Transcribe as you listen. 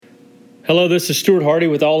Hello, this is Stuart Hardy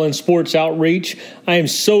with All In Sports Outreach. I am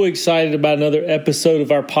so excited about another episode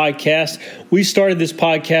of our podcast. We started this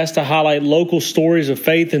podcast to highlight local stories of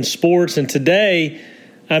faith in sports, and today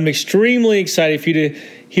I'm extremely excited for you to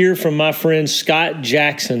hear from my friend Scott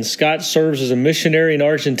Jackson. Scott serves as a missionary in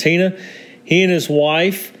Argentina. He and his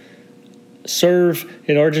wife serve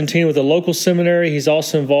in Argentina with a local seminary. He's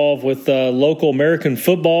also involved with local American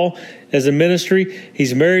football as a ministry.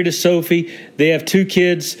 He's married to Sophie. They have 2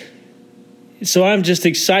 kids. So I'm just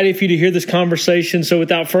excited for you to hear this conversation. So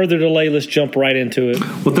without further delay, let's jump right into it.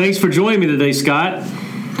 Well, thanks for joining me today, Scott.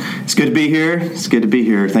 It's good to be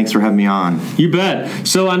here. Thanks for having me on. You bet.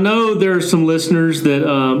 So I know there are some listeners that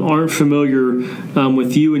aren't familiar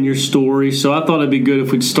with you and your story. So I thought it'd be good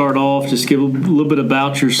if we'd start off, just give a little bit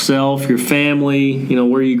about yourself, your family,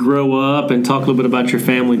 where you grow up, and talk a little bit about your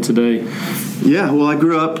family today. Yeah, well, I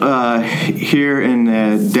grew up here in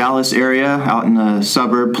the Dallas area, out in the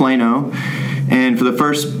suburb, Plano. And for the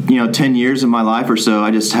first, 10 years of my life or so,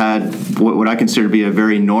 I just had what I consider to be a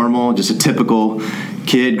very normal, just a typical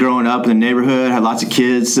kid growing up in the neighborhood. Had lots of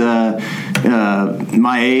kids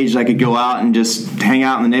my age I could go out and just hang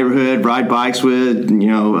out in the neighborhood, ride bikes with,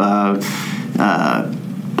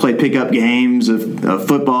 play pickup games of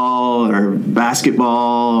football or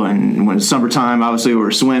basketball, and when it's summertime, obviously we were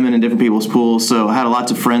swimming in different people's pools. So I had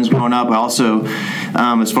lots of friends growing up. I also,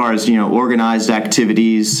 as far as organized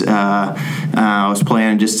activities, I was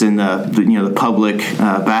playing just in the public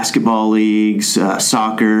basketball leagues,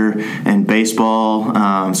 soccer and baseball.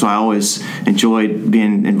 So I always enjoyed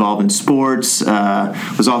being involved in sports.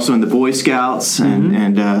 Was also in the Boy Scouts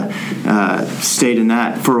and stayed in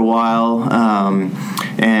that for a while.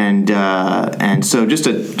 And so just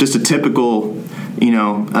a typical,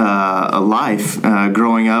 a life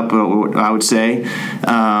growing up, I would say.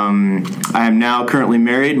 I am now currently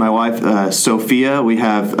married. My wife, Sophia. We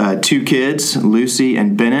have 2 kids, Lucy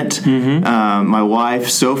and Bennett. My wife,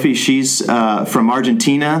 Sophie, she's from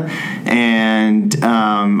Argentina, and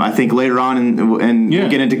I think later on, we'll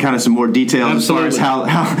get into kind of some more details. Absolutely. As far as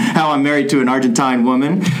how I'm married to an Argentine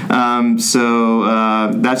woman.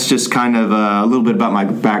 So that's just kind of a little bit about my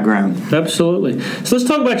background. Absolutely. So let's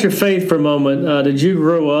talk about your faith for a moment. Did you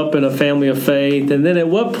grow up in a family of faith? And then at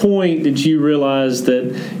what point did you realize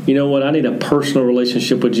that, I need a personal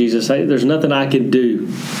relationship with Jesus? There's nothing I can do.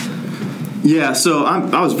 Yeah, so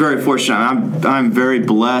I was very fortunate. I'm very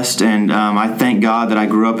blessed, and I thank God that I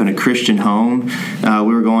grew up in a Christian home.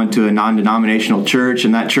 We were going to a non-denominational church,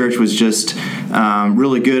 and that church was just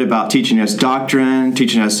really good about teaching us doctrine,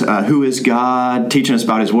 teaching us who is God, teaching us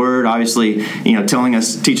about His Word, obviously,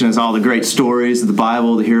 teaching us all the great stories of the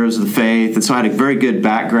Bible, the heroes of the faith. And so I had a very good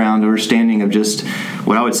background, understanding of just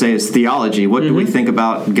what I would say is theology. What do we think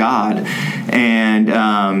about God? And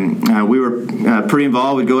we were pretty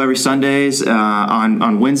involved. We'd go every Sundays.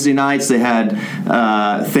 On Wednesday nights, they had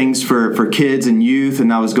things for kids and youth,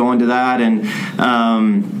 and I was going to that, and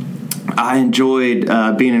I enjoyed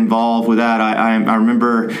being involved with that. I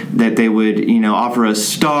remember that they would, offer us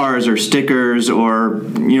stars or stickers or,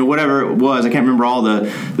 whatever it was. I can't remember all the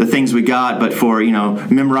things we got, but for,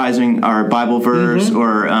 memorizing our Bible verse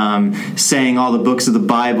or saying all the books of the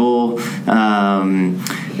Bible.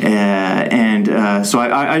 So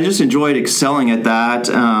I just enjoyed excelling at that.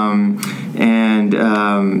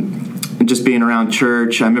 Just being around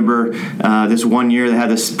church. I remember this one year they had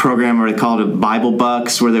this program where they called it Bible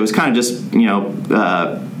Bucks, where they was kind of just,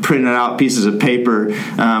 printing out pieces of paper.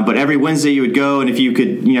 But every Wednesday you would go, and if you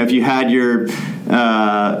could, if you had your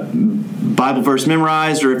Bible verse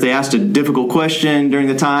memorized, or if they asked a difficult question during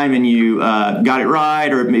the time and you got it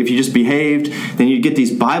right, or if you just behaved, then you'd get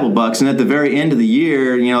these Bible bucks. And at the very end of the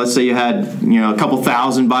year, let's say you had a couple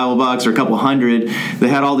thousand Bible bucks or a couple hundred, they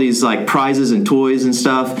had all these like prizes and toys and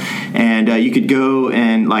stuff, and you could go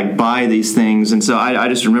and like buy these things. And so I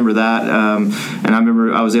just remember that, and I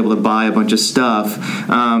remember I was able to buy a bunch of stuff.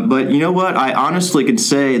 But you know what? I honestly could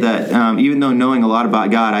say that even though knowing a lot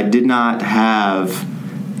about God, I did not have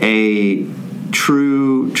a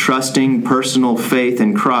true, trusting, personal faith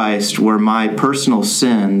in Christ where my personal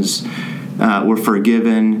sins were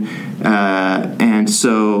forgiven. And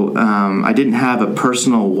so I didn't have a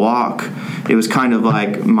personal walk. It was kind of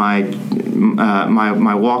like my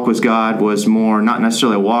walk with God was more, not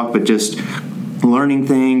necessarily a walk, but just learning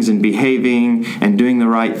things and behaving and doing the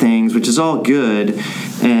right things, which is all good.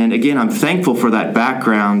 And again, I'm thankful for that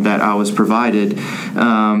background that I was provided.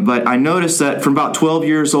 But I noticed that from about 12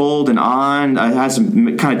 years old and on, I had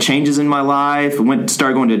some kind of changes in my life.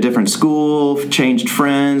 Started going to a different school, changed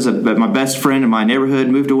friends. My best friend in my neighborhood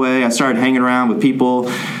moved away. I started hanging around with people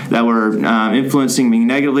that were influencing me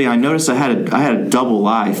negatively. I noticed I had a double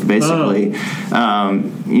life, basically.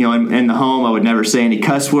 In the home, I would never say any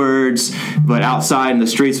cuss words, but outside in the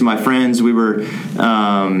streets with my friends,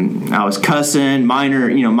 I was cussing,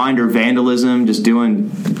 minor vandalism, just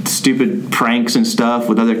doing stupid pranks and stuff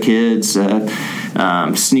with other kids,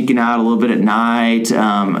 sneaking out a little bit at night.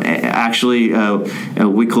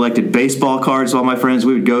 We collected baseball cards with all my friends.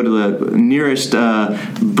 We would go to the nearest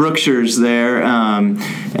Brookshire's there,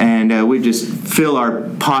 and we'd just fill our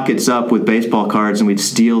pockets up with baseball cards, and we'd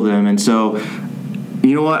steal them. And so,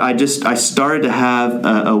 you know what? I started to have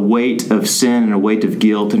a weight of sin and a weight of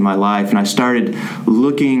guilt in my life, and I started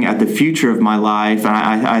looking at the future of my life. And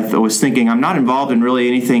I was thinking, I'm not involved in really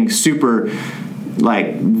anything super,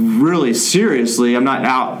 really seriously. I'm not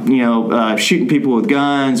out, shooting people with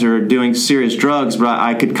guns or doing serious drugs, but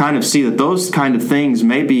I could kind of see that those kind of things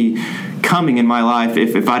may be coming in my life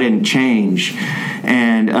if I didn't change.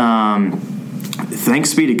 And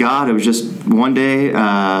thanks be to God, it was just one day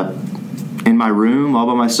in my room all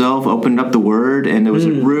by myself, opened up the Word, and there was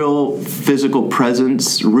a real physical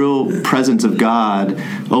presence of God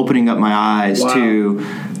opening up my eyes to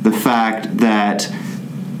the fact that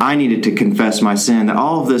I needed to confess my sin, that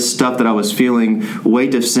all of this stuff that I was feeling,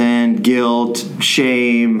 weight of sin, guilt,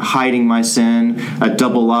 shame, hiding my sin, a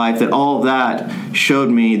double life, that all of that showed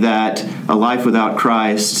me that a life without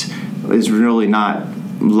Christ is really not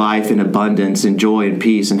life in abundance and joy and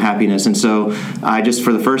peace and happiness. And so I just,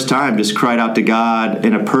 for the first time, just cried out to God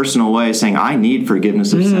in a personal way, saying, I need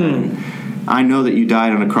forgiveness of sin. I know that you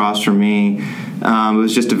died on a cross for me. It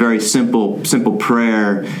was just a very simple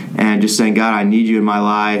prayer, and just saying, God, I need you in my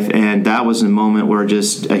life. And that was a moment where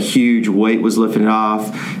just a huge weight was lifted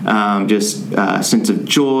off, just a sense of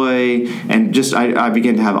joy, and just I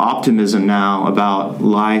began to have optimism now about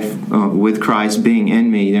life with Christ being in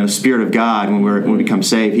me. Spirit of God, when we become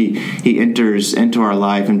saved, He enters into our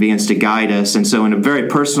life and begins to guide us. And so in a very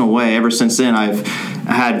personal way, ever since then, I've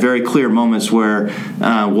had very clear moments where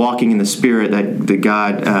walking in the Spirit that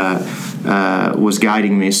God was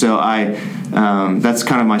guiding me. So that's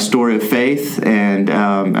kind of my story of faith, and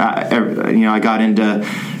I got into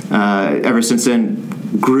ever since then,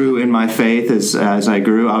 grew in my faith as I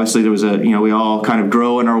grew. Obviously, there was we all kind of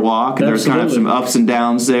grow in our walk, and there's kind of some ups and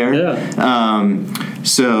downs there.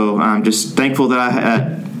 So I'm just thankful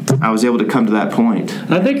that I was able to come to that point.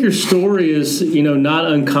 I think your story is not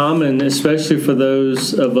uncommon, especially for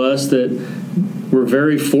those of us that we're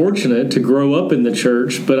very fortunate to grow up in the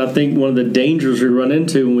church, but I think one of the dangers we run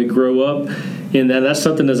into when we grow up, and that's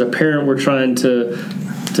something as a parent we're trying to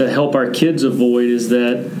help our kids avoid, is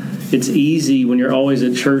that it's easy when you're always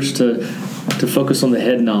at church to focus on the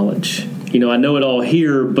head knowledge. I know it all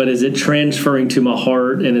here, but is it transferring to my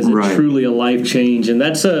heart, and is it truly a life change? And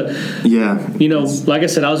that's like I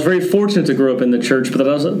said, I was very fortunate to grow up in the church,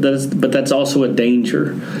 but that's also a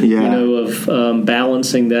danger, of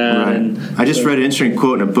balancing that. Right. And I just read an interesting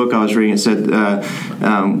quote in a book I was reading. It said,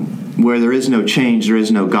 where there is no change, there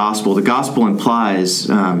is no gospel. The gospel implies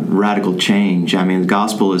radical change. I mean, the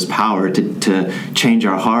gospel is power to change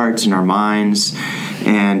our hearts and our minds.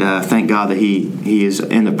 And thank God that He is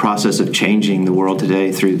in the process of changing the world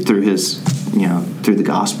today through His, through the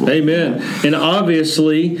gospel. Amen. And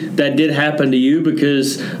obviously that did happen to you,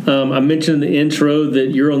 because I mentioned in the intro that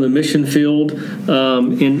you're on the mission field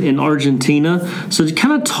in Argentina. So to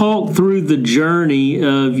kind of talk through the journey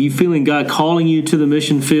of you feeling God calling you to the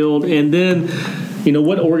mission field, and then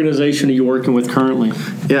what organization are you working with currently?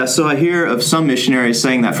 Yeah, so I hear of some missionaries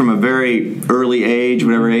saying that from a very early age,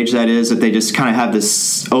 whatever age that is, that they just kind of have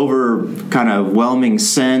this overwhelming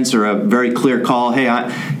sense or a very clear call. Hey,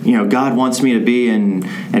 God wants me to be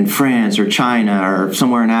in France or China or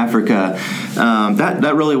somewhere in Africa.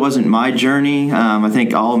 That really wasn't my journey. I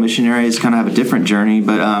think all missionaries kind of have a different journey,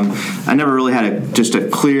 but I never really had just a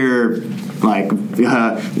clear,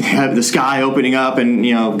 have the sky opening up and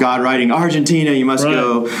God writing, Argentina, you must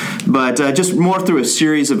go. But just more through a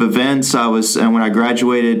series of events. When I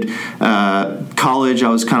graduated college, I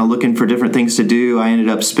was kind of looking for different things to do. I ended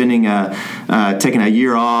up taking a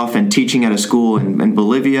year off and teaching at a school in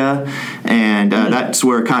Bolivia, and that's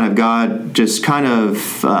where kind of God just kind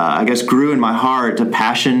of grew in my heart a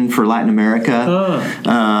passion for Latin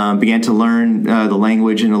America. Began to learn the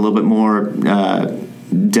language in a little bit more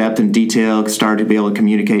depth and detail, started to be able to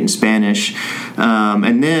communicate in Spanish.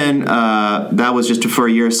 And then that was just for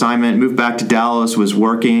a year assignment. Moved back to Dallas, was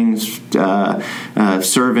working,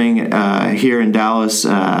 serving here in Dallas,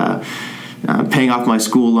 paying off my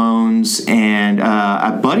school loans. And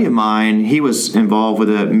a buddy of mine, he was involved with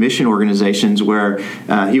mission organizations where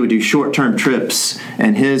he would do short-term trips,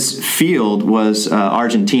 and his field was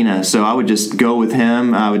Argentina. So I would just go with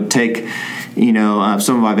him. I would take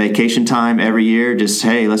some of my vacation time every year, just,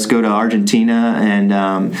 hey, let's go to Argentina.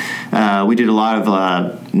 And we did a lot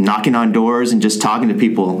of knocking on doors and just talking to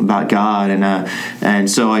people about God. And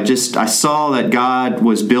so I saw that God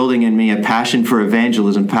was building in me a passion for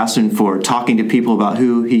evangelism, passion for talking to people about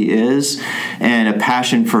who He is, and a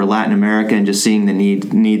passion for Latin America and just seeing the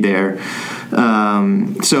need there.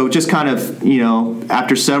 So just kind of,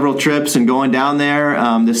 after several trips and going down there,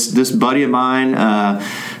 this buddy of mine,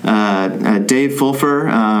 Dave Fulfer,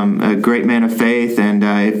 a great man of faith, and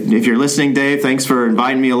if you're listening, Dave, thanks for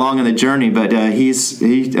inviting me along on the journey. But he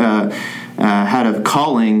had a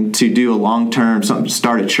calling to do a long-term,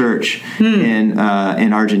 start a church in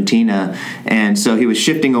Argentina, and so he was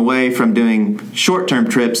shifting away from doing short-term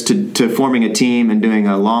trips to forming a team and doing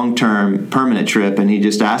a long-term, permanent trip. And he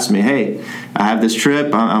just asked me, "Hey, I have this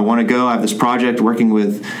trip. I want to go. I have this project working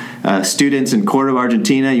with students in Cordoba,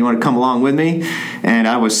 Argentina. You want to come along with me?" And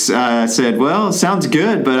I was said, "Well, it sounds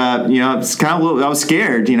good, but it's kind of I was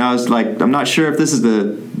scared. I was like, I'm not sure if this is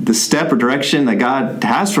the step or direction that God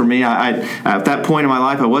has for me." I at that point in my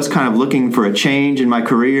life, I was kind of looking for a change in my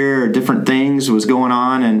career, or different things was going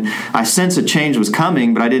on, and I sensed a change was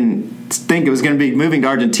coming, but I didn't think it was going to be moving to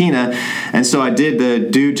Argentina. And so I did the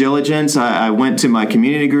due diligence. I went to my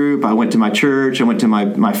community group, I went to my church, I went to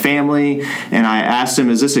my family, and I asked them,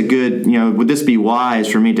 is this a good, would this be wise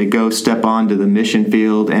for me to go step onto the mission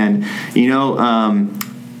field? And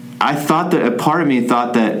I thought that a part of me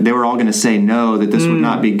thought that they were all going to say no, that this would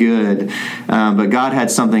not be good. But God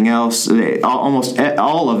had something else. Almost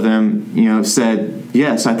all of them, said,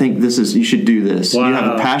 yes, I think you should do this. Wow. You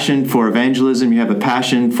have a passion for evangelism. You have a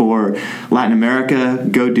passion for Latin America.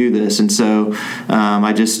 Go do this. And so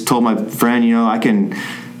I just told my friend, I can,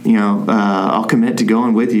 I'll commit to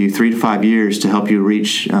going with you 3 to 5 years to help you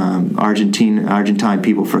reach Argentine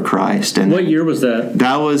people for Christ. And what year was that?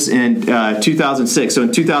 That was in 2006. So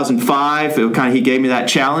in 2005, he gave me that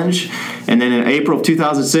challenge. And then in April of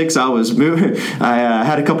 2006, I was moving. I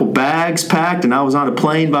had a couple bags packed, and I was on a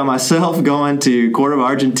plane by myself going to Cordoba,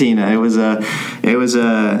 Argentina. It was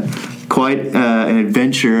quite an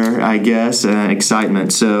adventure, I guess,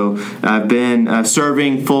 excitement. So I've been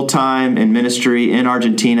serving full-time in ministry in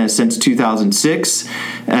Argentina since 2006,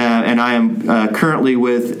 and I am currently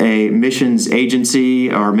with a missions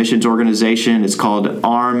agency or missions organization. It's called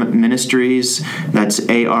ARM Ministries. That's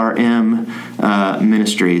ARM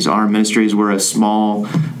Ministries. ARM Ministries, we're a small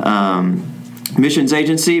missions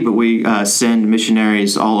agency, but we send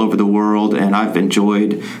missionaries all over the world, and I've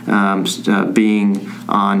enjoyed being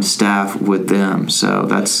on staff with them. So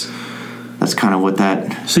that's kind of what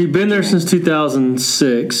that. So you've been there since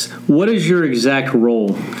 2006. What is your exact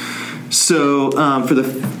role? So for the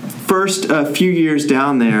first few years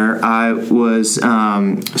down there, I was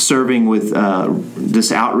serving with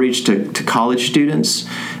this outreach to college students.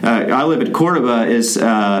 I live at Cordoba, is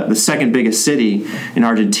the second biggest city in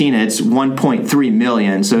Argentina. It's 1.3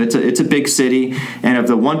 million, so it's a big city. And of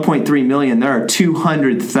the 1.3 million, there are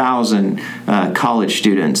 200,000 college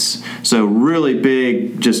students. So really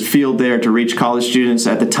big, just field there to reach college students.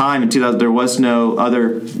 At the time in 2000, there was no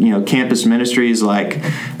other campus ministries like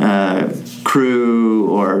Crew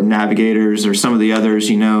or Navigators or some of the others,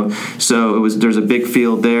 So there's a big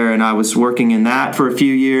field there, and I was working in that for a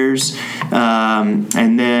few years,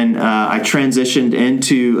 and then I transitioned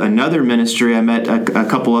into another ministry. I met a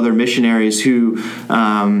couple other missionaries who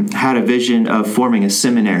had a vision of forming a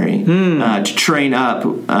seminary to train up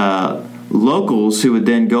locals who would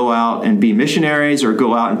then go out and be missionaries or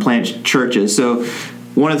go out and plant churches. So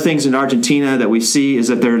one of the things in Argentina that we see is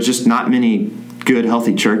that there's just not many good,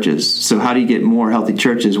 healthy churches. So how do you get more healthy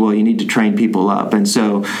churches? Well, you need to train people up. And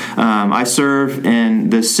so I serve in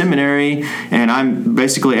the seminary, and I'm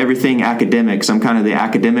basically everything academics. I'm kind of the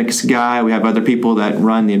academics guy. We have other people that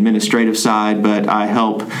run the administrative side, but I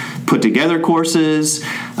help put together courses.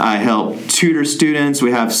 I help tutor students.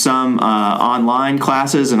 We have some online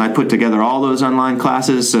classes, and I put together all those online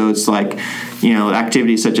classes. So it's like,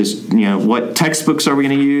 activities such as, what textbooks are we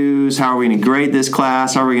going to use? How are we going to grade this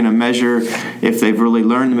class? How are we going to measure if they've really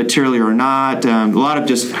learned the material or not? A lot of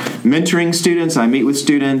just mentoring students. I meet with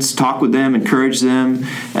students, talk with them, encourage them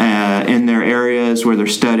in their areas where they're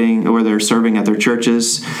studying or where they're serving at their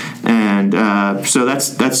churches. And so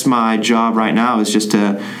that's my job right now, is just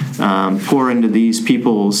to pour into these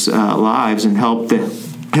people's lives and help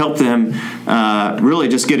them really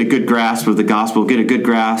just get a good grasp of the gospel, get a good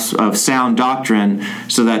grasp of sound doctrine,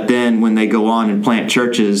 so that then when they go on and plant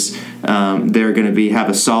churches, they're going to have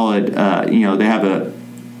a solid, they have a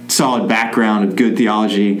solid background of good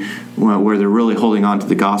theology where they're really holding on to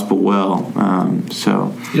the gospel well.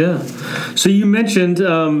 So you mentioned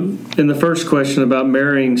in the first question about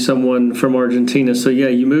marrying someone from Argentina. So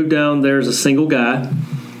you moved down there as a single guy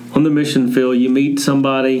on the mission field. You meet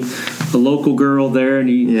somebody, a local girl there, and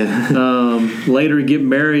you later get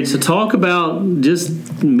married. So talk about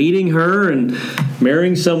just meeting her and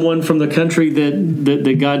marrying someone from the country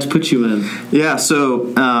that God's put you in. Yeah,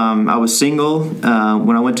 so I was single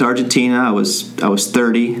when I went to Argentina. I was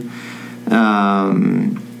 30.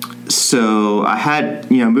 So I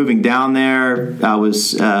had, moving down there, I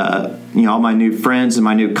was, all my new friends and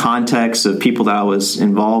my new contacts of people that I was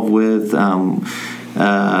involved with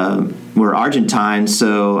were Argentines.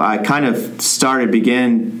 So I kind of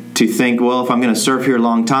began to think, well, if I'm going to serve here a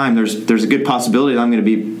long time, there's a good possibility that I'm going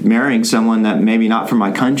to be marrying someone that maybe not from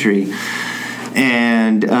my country.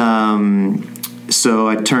 And so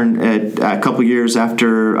I turned a couple years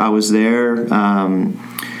after I was there.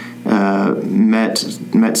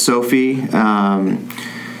 Met Sophie,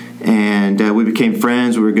 and we became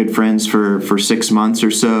friends. We were good friends for 6 months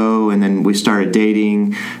or so, and then we started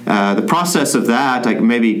dating. The process of that, like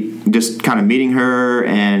maybe just kind of meeting her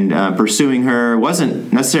and pursuing her,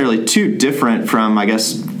 wasn't necessarily too different from, I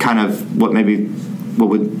guess, kind of what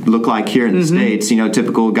would look like here in the States.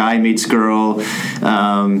 Typical guy meets girl,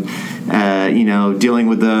 dealing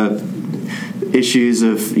with the issues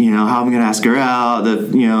of how I'm going to ask her out,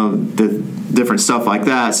 the different stuff like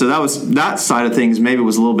that. So that side of things maybe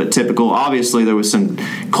was a little bit typical. Obviously, there was some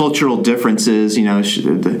cultural differences.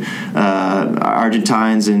 The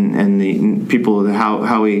Argentines and the people,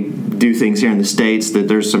 how we do things here in the States. That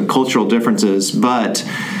there's some cultural differences, but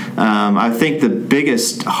I think the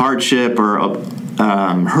biggest hardship or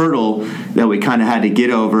hurdle that we kind of had to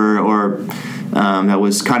get over, or that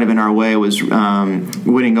was kind of in our way, was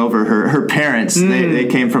winning over her parents. They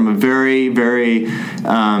came from a very, very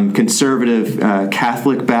conservative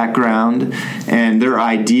Catholic background, and their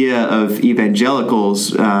idea of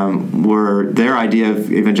evangelicals is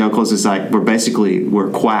like we're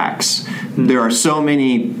quacks. There are so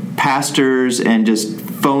many pastors and just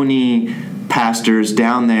phony pastors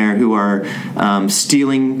down there who are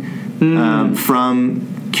stealing from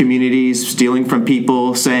communities, stealing from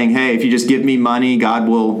people, saying, hey, if you just give me money, God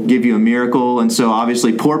will give you a miracle. And so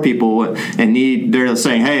obviously poor people in need, they're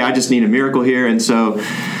saying, hey, I just need a miracle here. And so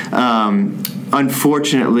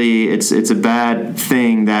unfortunately, it's a bad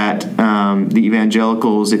thing that the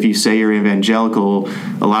evangelicals, if you say you're evangelical,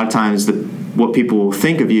 a lot of times what people will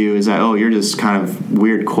think of you is that, oh, you're just kind of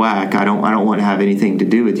weird quack. I don't want to have anything to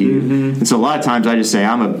do with you. And so a lot of times I just say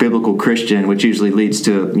I'm a biblical Christian, which usually leads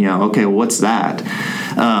to, okay, well, what's that?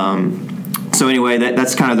 So anyway,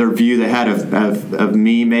 that's kind of their view they had of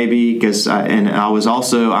me, maybe, because I was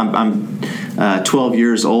also I'm 12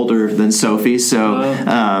 years older than Sophie, so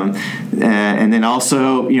and then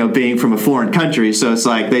also being from a foreign country, so it's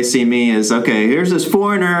like they see me as, okay, here's this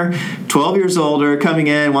foreigner, 12 years older, coming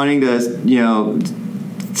in wanting to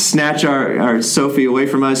snatch our Sophie away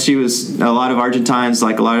from us. She was, a lot of Argentines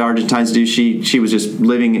do, she was just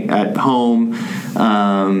living at home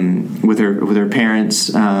with her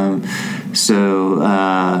parents. So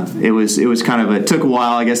it was kind of it took a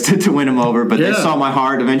while, I guess, to win them over, but they saw my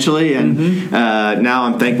heart eventually, and now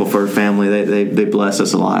I'm thankful for her family. They bless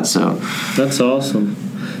us a lot. So that's awesome.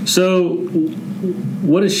 So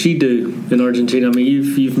what does she do in Argentina? I mean,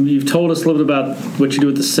 you've told us a little bit about what you do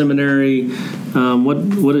at the seminary.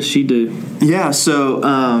 What does she do? Yeah, so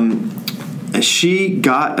she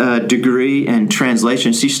got a degree in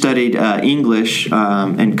translation. She studied English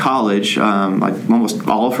in college. Like almost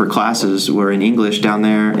all of her classes were in English down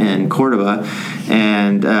there in Cordoba,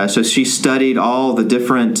 and so she studied all the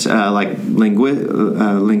different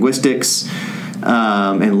linguistics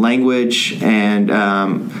and language, and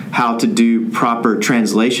how to do proper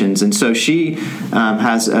translations. And so she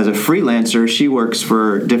has, as a freelancer, she works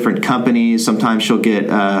for different companies. Sometimes she'll get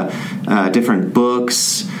different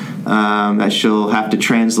books that she'll have to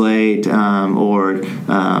translate, or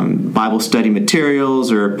Bible study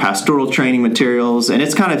materials or pastoral training materials. And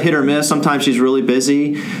it's kind of hit or miss. Sometimes she's really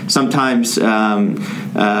busy. Sometimes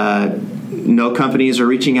no companies are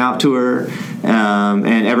reaching out to her.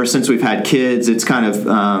 And ever since we've had kids, it's kind of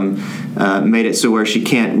made it so where she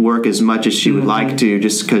can't work as much as she would like to,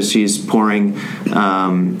 just because she's pouring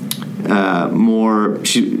more.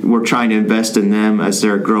 We're trying to invest in them as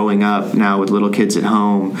they're growing up now with little kids at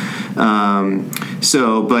home.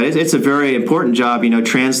 But it's a very important job.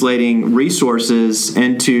 Translating resources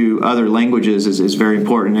into other languages is very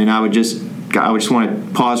important. And I would just want to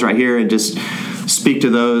pause right here and just speak to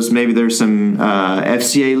those. Maybe there's some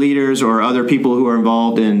FCA leaders or other people who are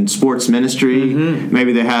involved in sports ministry.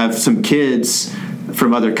 Maybe they have some kids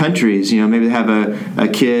from other countries. Maybe they have a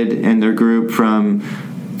kid in their group from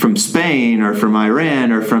Spain or from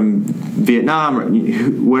Iran or from Vietnam or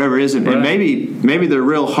whatever it is, and maybe their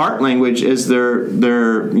real heart language is their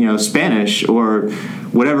Spanish or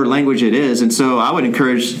whatever language it is. And so I would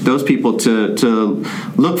encourage those people to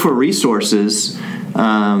look for resources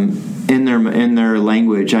in their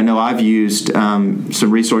language. I know I've used some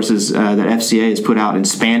resources that FCA has put out in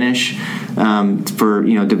Spanish for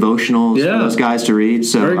devotionals for those guys to read.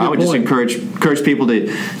 So I would just encourage people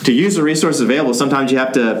to use the resources available. Sometimes you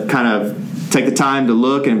have to kind of take the time to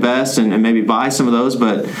look, invest, and maybe buy some of those.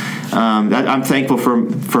 But I'm thankful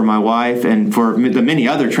for my wife and for the many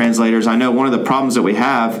other translators. I know one of the problems that we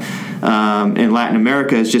have in Latin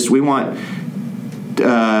America is just we want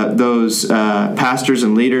those pastors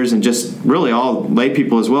and leaders and just really all lay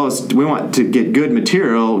people as well, as we want to get good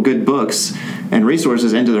material, good books and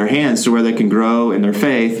resources into their hands to where they can grow in their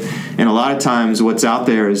faith. And a lot of times what's out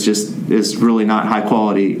there is really not high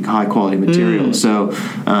quality material. So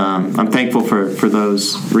I'm thankful for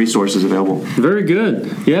those resources available. Very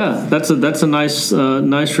good. Yeah, that's a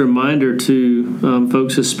nice reminder to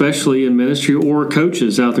folks, especially in ministry or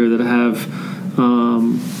coaches out there that have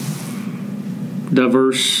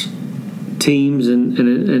diverse teams and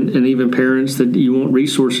even parents, that you want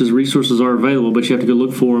resources. Resources are available, but you have to go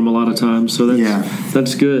look for them a lot of times. So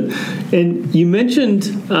that's good. And you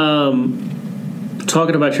mentioned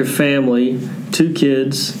talking about your family, 2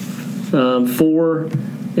 kids, 4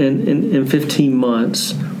 and 15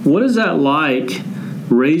 months. What is that like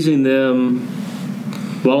raising them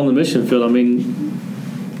while in the mission field? I mean,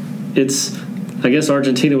 I guess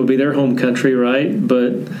Argentina would be their home country, right?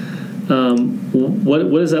 But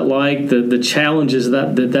what is that like? The challenges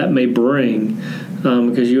that may bring,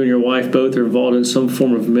 because you and your wife both are involved in some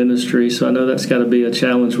form of ministry. So I know that's got to be a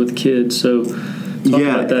challenge with kids. So talk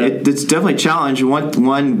about that. It's definitely a challenge.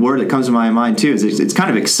 One word that comes to my mind too is it's kind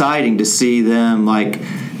of exciting to see them. Like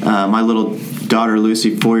my little daughter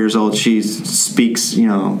Lucy, 4 years old, she speaks.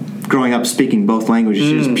 Growing up speaking both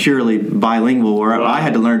languages, she's purely bilingual. Where I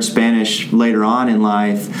had to learn Spanish later on in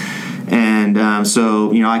life. And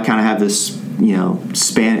so I kind of have this,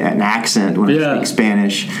 an accent when I speak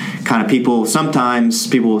Spanish. Kind of sometimes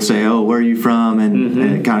people will say, "Oh, where are you from?" And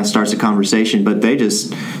it kind of starts a conversation. But they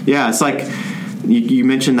just, it's like you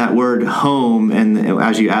mentioned that word home, and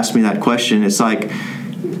as you asked me that question, it's like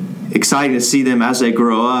exciting to see them as they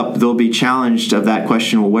grow up. They'll be challenged of that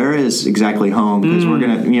question. Well, where is exactly home? Because we're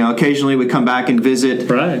going to, occasionally we come back and visit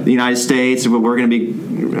the United States, but we're going to be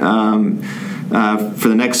for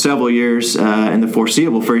the next several years in the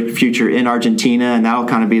foreseeable future in Argentina, and that'll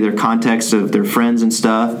kind of be their context of their friends and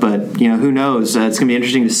stuff. But who knows? It's going to be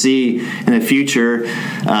interesting to see in the future.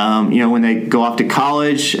 When they go off to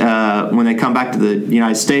college, when they come back to the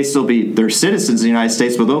United States, they're citizens of the United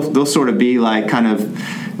States, but they'll sort of be like kind of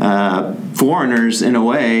foreigners in a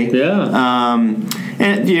way. Yeah.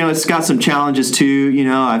 And it's got some challenges too.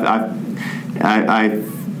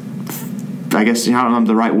 I guess I don't know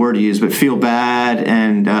the right word to use, but feel bad,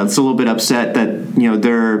 and it's a little bit upset that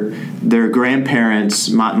their grandparents,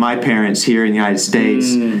 my parents here in the United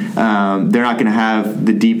States, they're not going to have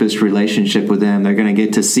the deepest relationship with them. They're going to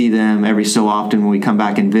get to see them every so often when we come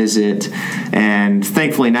back and visit, and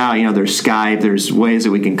thankfully now there's Skype, there's ways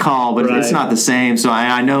that we can call, but it's not the same. So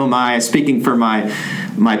I know speaking for my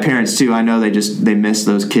parents too, I know they miss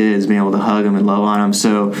those kids, being able to hug them and love on them.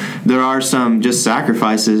 So there are some just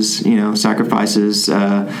sacrifices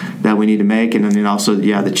that we need to make, and then also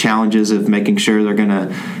the challenges of making sure they're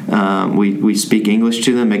gonna we speak English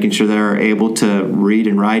to them, making sure they're able to read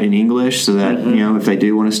and write in English, so that if they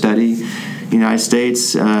do want to study the United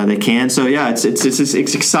States, they can. So it's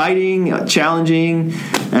exciting, challenging.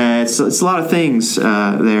 It's a lot of things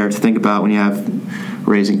there to think about when you have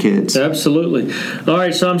raising kids. Absolutely. All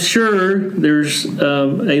right, so I'm sure there's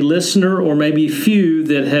a listener or maybe a few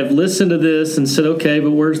that have listened to this and said, okay,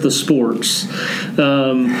 but where's the sports?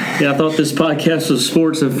 I thought this podcast was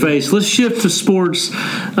sports and faith. Let's shift to sports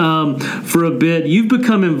for a bit. You've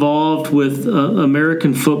become involved with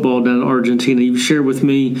American football down in Argentina. You've shared with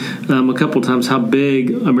me a couple times how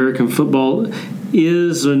big American football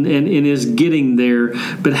is and is getting there.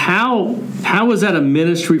 But how is that a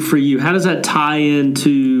ministry for you? How does that tie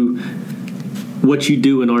into what you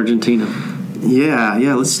do in Argentina? Yeah.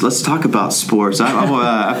 Let's talk about sports.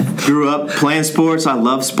 I grew up playing sports. I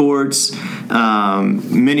love sports.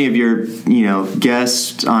 Many of your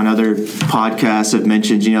guests on other podcasts have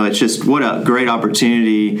mentioned it's just what a great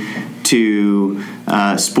opportunity to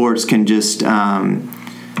sports can just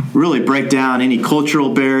really break down any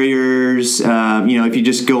cultural barriers. If you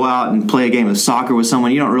just go out and play a game of soccer with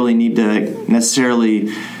someone, you don't really need to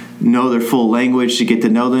necessarily know their full language to get to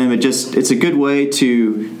know them. It's a good way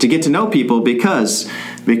to get to know people because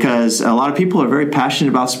a lot of people are very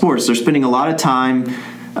passionate about sports. They're spending a lot of time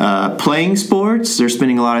playing sports. They're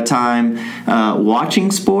spending a lot of time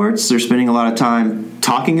watching sports. They're spending a lot of time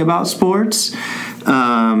talking about sports.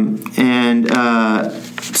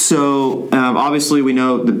 So obviously we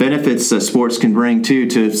know the benefits that sports can bring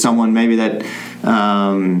to someone maybe that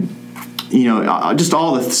just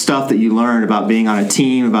all the stuff that you learn about being on a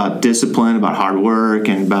team, about discipline, about hard work,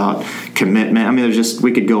 and about commitment. I mean,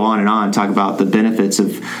 we could go on and on and talk about the benefits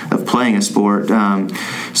of playing a sport. I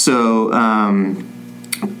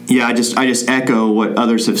just echo what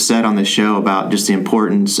others have said on the show about just the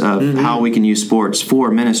importance of how we can use sports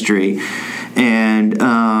for ministry. And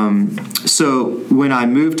so when I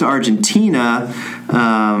moved to Argentina,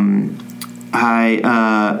 I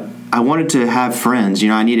wanted to have friends.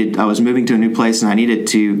 I was moving to a new place, and I needed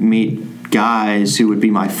to meet guys who would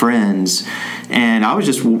be my friends. And I was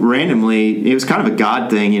just randomly, it was kind of a God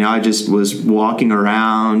thing. I just was walking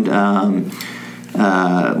around.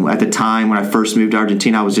 At the time when I first moved to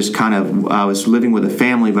Argentina, I was living with a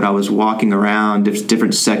family, but I was walking around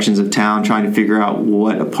different sections of town trying to figure out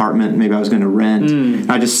what apartment maybe I was going to rent.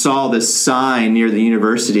 I just saw this sign near the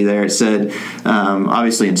university there. It said,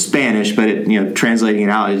 obviously in Spanish, but translating it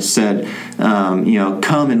out, it said,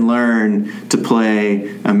 come and learn to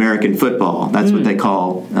play American football. That's what they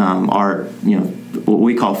call what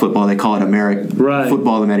we call football. They call it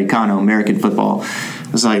football Americano, American football.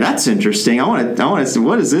 I was like, that's interesting. I want to.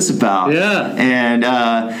 What is this about? Yeah. And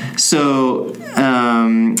so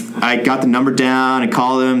I got the number down and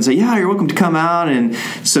called them and said, yeah, you're welcome to come out. And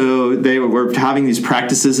so they were having these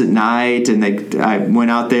practices at night, and I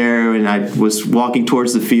went out there and I was walking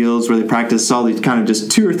towards the fields where they practiced. Saw these kind of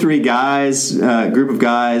just 2 or 3 guys, group of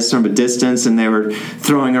guys from a distance, and they were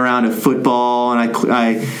throwing around a football. And I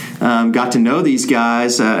got to know these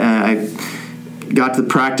guys. I got to the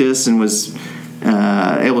practice and was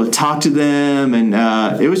able to talk to them, and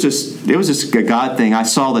it was just a God thing. I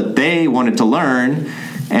saw that they wanted to learn,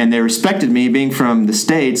 and they respected me being from the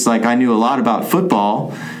States. Like, I knew a lot about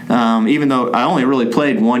football, even though I only really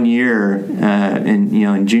played 1 year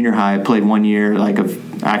in junior high. I played 1 year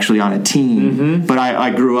actually on a team, but I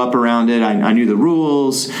grew up around it. I knew the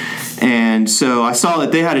rules, and so I saw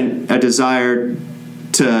that they had a desire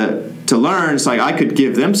to learn. It's like I could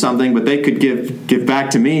give them something, but they could give back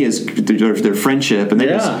to me as their friendship, and they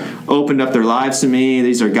just opened up their lives to me.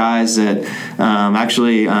 These are guys that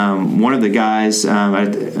one of the guys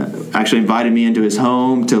actually invited me into his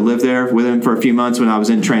home to live there with him for a few months when I was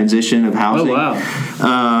in transition of housing. Oh,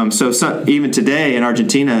 wow. So even today in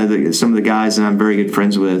Argentina, some of the guys that I'm very good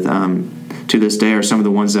friends with to this day are some of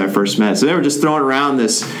the ones that I first met. So they were just throwing around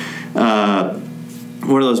this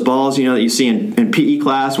one of those balls, that you see in PE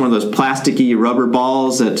class, one of those plasticky rubber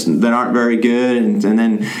balls that aren't very good. And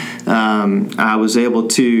then I was able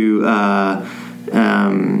to,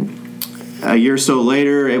 a year or so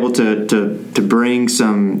later, able to bring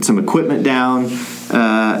some equipment down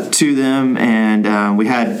to them. And we've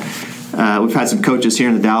had some coaches here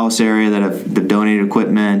in the Dallas area that have donated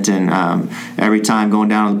equipment, and every time going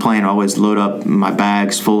down on the plane, I always load up my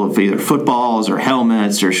bags full of either footballs or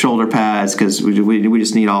helmets or shoulder pads, because we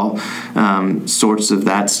just need all sorts of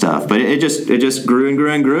that stuff. But it just grew and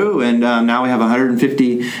grew and grew, and now we have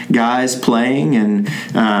 150 guys playing, and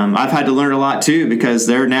I've had to learn a lot too, because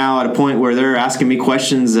they're now at a point where they're asking me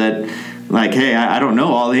questions that, like, hey, I don't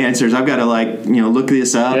know all the answers. I've got to look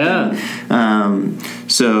this up. Yeah. And,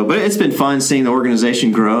 but it's been fun seeing the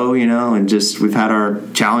organization grow, and just we've had our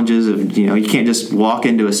challenges of, you can't just walk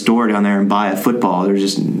into a store down there and buy a football.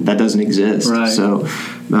 That doesn't exist. Right. So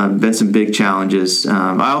been some big challenges.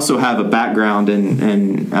 I also have a background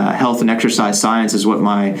in health and exercise science is what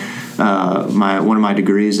one of my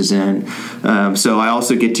degrees is in. So I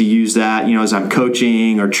also get to use that, as I'm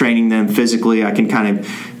coaching or training them physically. I can kind of,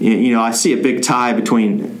 I see a big tie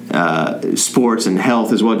between sports and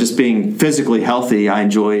health as well. Just being physically healthy, I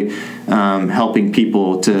enjoy helping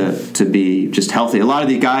people to be just healthy. A lot of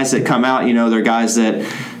the guys that come out, they're guys that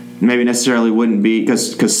maybe necessarily wouldn't be,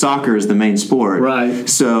 because soccer is the main sport. Right.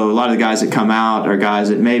 So a lot of the guys that come out are guys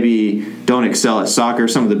that maybe don't excel at soccer.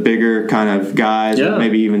 Some of the bigger kind of guys, or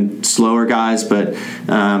maybe even slower guys, but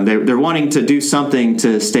they're wanting to do something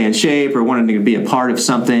to stay in shape or wanting to be a part of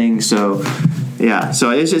something. So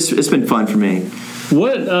it's been fun for me.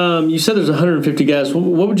 What you said there's 150 guys.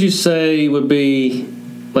 What would you say would be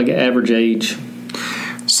like an average age?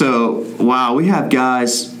 So we have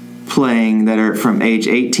guys playing that are from age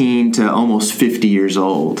 18 to almost 50 years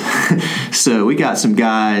old. So we got some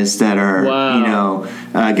guys that are,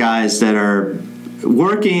 guys that are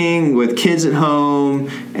working with kids at home,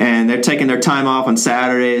 and they're taking their time off on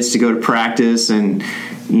Saturdays to go to practice and,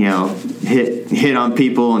 hit on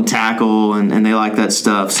people and tackle, and they like that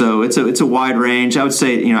stuff. So it's a wide range. I would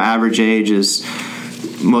say, average age is,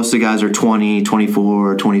 most of the guys are 20,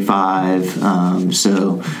 24, 25.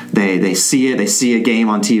 So they see it. They see a game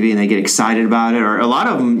on TV and they get excited about it. Or a lot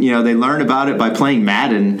of them, they learn about it by playing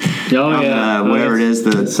Madden. Whatever it is,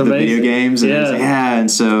 the video games.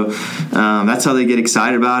 And so that's how they get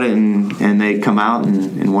excited about it, and they come out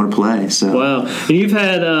and want to play. So wow. And you've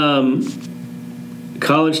had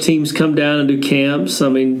college teams come down and do camps. I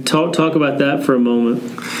mean, talk about that for a moment.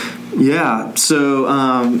 Yeah. So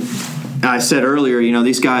I said earlier,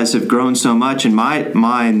 these guys have grown so much, and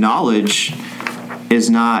my knowledge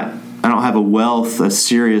is not, I don't have a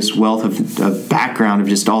serious wealth of background of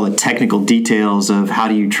just all the technical details of how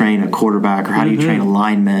do you train a quarterback, or how do you train a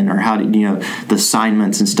lineman, or how do the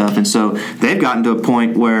assignments and stuff. And so they've gotten to a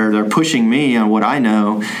point where they're pushing me on what I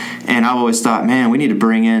know, and I've always thought, man, we need to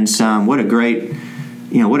bring in what a great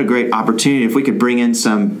opportunity if we could bring in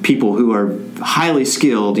some people who are highly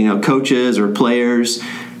skilled, coaches or players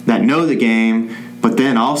that know the game, but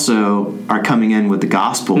then also are coming in with the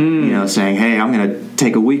gospel, saying, hey, I'm going to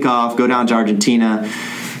take a week off, go down to Argentina.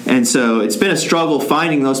 And so it's been a struggle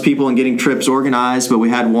finding those people and getting trips organized, but we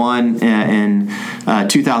had one in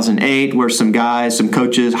 2008 where some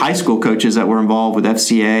coaches, high school coaches that were involved with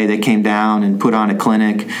FCA, they came down and put on a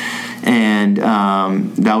clinic, and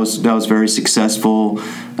that was very successful.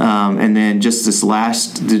 And then just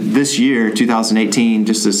this year, 2018,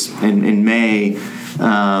 in May,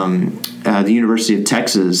 the University of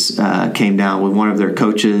Texas came down with one of their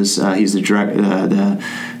coaches. He's the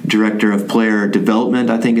director of player development,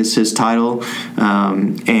 I think is his title,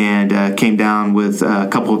 and came down with a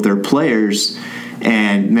couple of their players.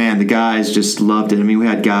 And man, the guys just loved it. I mean, we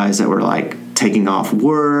had guys that were like taking off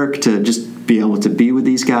work to just be able to be with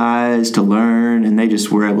these guys, to learn, and they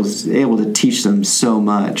just were able to teach them so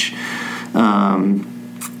much.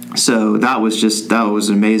 So that was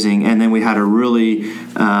amazing. And then we had a really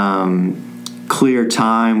clear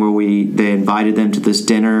time where they invited them to this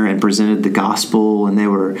dinner and presented the gospel, and they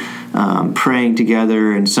were praying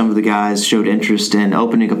together, and some of the guys showed interest in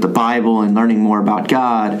opening up the Bible and learning more about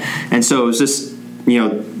God. And so it was just,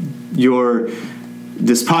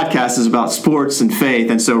 this podcast is about sports and faith,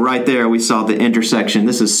 and so right there we saw the intersection.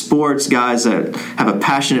 This is sports, guys that have a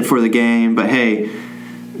passion for the game, but hey,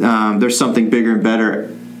 there's something bigger and better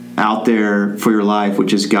out there for your life,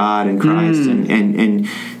 which is God and Christ, and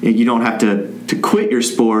you don't have to quit your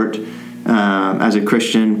sport as a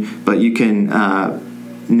Christian, but you can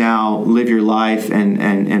now live your life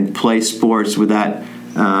and play sports with that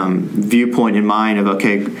viewpoint in mind of,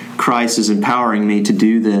 okay, Christ is empowering me to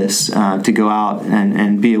do this, to go out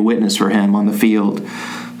and be a witness for Him on the field.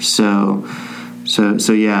 So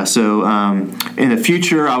in the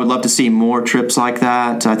future, I would love to see more trips like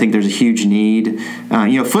that. I think there's a huge need.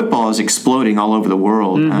 Football is exploding all over the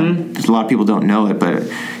world. A lot of people don't know it, but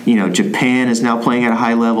Japan is now playing at a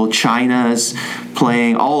high level. China is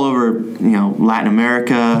playing all over. Latin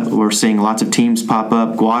America. We're seeing lots of teams pop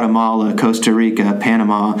up. Guatemala, Costa Rica,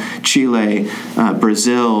 Panama, Chile,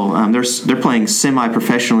 Brazil. They're playing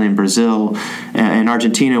semi-professionally in Brazil. In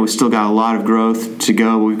Argentina, we've still got a lot of growth to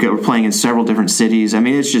go. We're playing in several different cities. I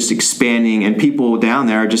mean, it's just expanding, and people down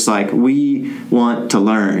there are just like, we want to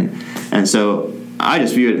learn. And so I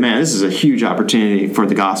just view it, man, this is a huge opportunity for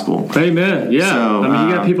the gospel. Amen. Yeah. So,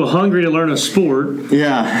 you got people hungry to learn a sport.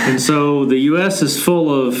 Yeah. And so the U.S. is full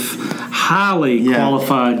of highly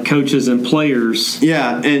qualified coaches and players.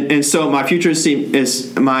 Yeah. And so my future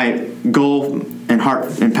is my goal and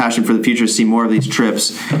heart and passion for the future is to see more of these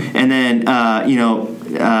trips. And then,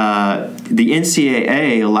 the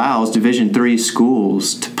NCAA allows Division III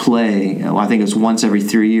schools to play. I think it's once every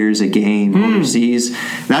 3 years a game overseas.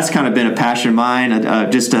 That's kind of been a passion of mine.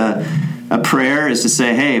 Just a prayer is to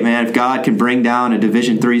say, hey, man, if God can bring down a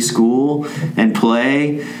Division III school and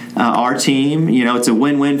play our team, it's a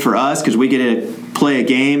win-win for us because we get to play a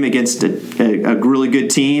game against a really good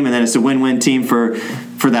team, and then it's a win-win team for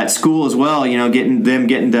that school as well,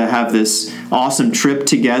 getting to have this awesome trip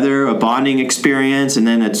together, a bonding experience, and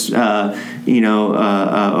then it's a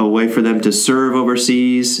way for them to serve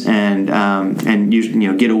overseas and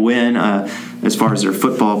get a win as far as their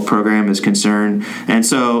football program is concerned. And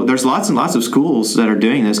so there's lots and lots of schools that are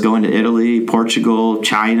doing this, going to Italy, Portugal,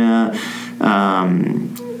 China,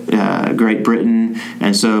 Great Britain.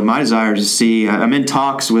 And so my desire is to see, I'm in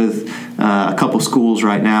talks with a couple schools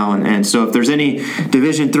right now, and so if there's any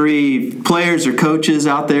Division III players or coaches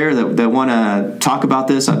out there that want to talk about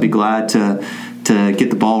this, I'd be glad to get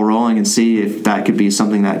the ball rolling and see if that could be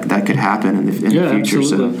something that could happen in the future.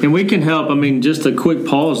 Absolutely. So. And we can help. Just a quick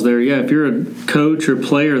pause there. Yeah, if you're a coach or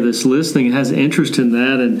player that's listening and has interest in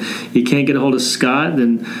that and you can't get a hold of Scott,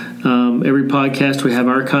 then every podcast we have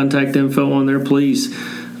our contact info on there. Please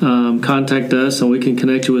contact us and we can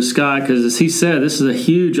connect you with Scott, because as he said, this is a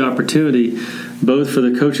huge opportunity both for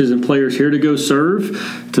the coaches and players here to go serve,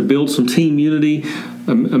 to build some team unity,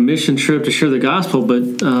 a mission trip to share the gospel,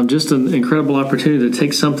 but just an incredible opportunity to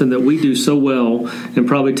take something that we do so well and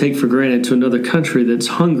probably take for granted to another country that's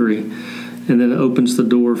hungry, and then it opens the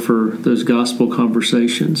door for those gospel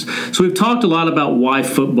conversations. So we've talked a lot about why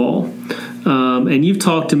football, and you've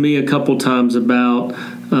talked to me a couple times about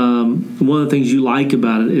one of the things you like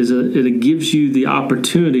about it is it gives you the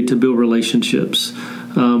opportunity to build relationships.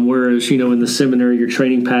 Whereas, in the seminary, you're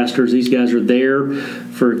training pastors. These guys are there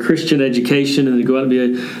for Christian education and they go out and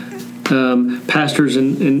be pastors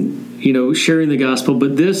and sharing the gospel.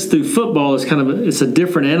 But this, through football, is it's a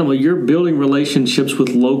different animal. You're building relationships with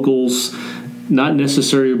locals, not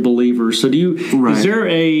necessarily believers. So is there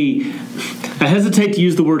I hesitate to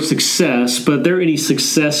use the word success, but are there any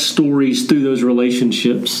success stories through those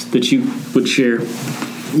relationships that you would share?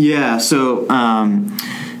 Yeah, so kind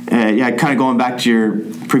of going back to your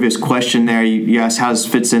previous question there, you asked how this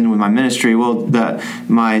fits in with my ministry. Well,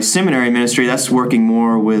 my seminary ministry, that's working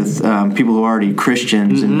more with people who are already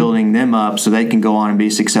Christians and building them up so they can go on and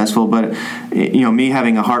be successful. But, me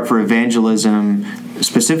having a heart for evangelism,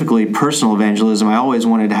 specifically personal evangelism, I always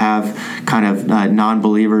wanted to have kind of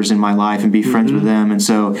non-believers in my life and be friends with them. And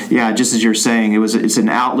so, just as you're saying, it's an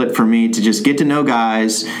outlet for me to just get to know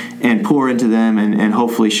guys and pour into them and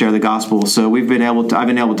hopefully share the gospel. So I've been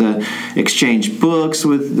able to exchange books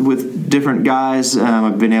with different guys.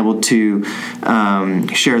 I've been able to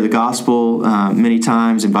share the gospel many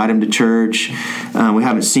times, invite them to church. We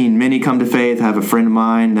haven't seen many come to faith. I have a friend of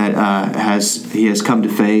mine that has come to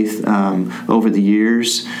faith over the years.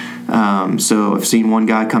 So I've seen one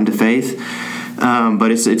guy come to faith,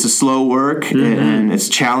 but it's a slow work and it's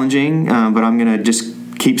challenging. But I'm going to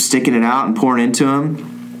just keep sticking it out and pouring into him.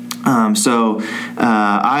 So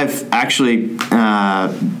I've actually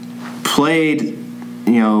played,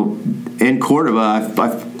 in Cordoba.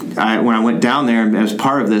 When I went down there as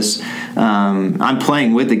part of this, I'm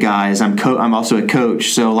playing with the guys. I'm also a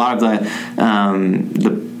coach, so a lot of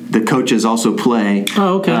the coaches also play.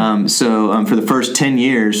 Oh, okay. So for the first 10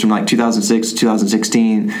 years, from like 2006 to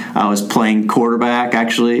 2016, I was playing quarterback,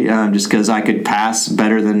 actually, just because I could pass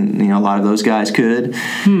better than a lot of those guys could,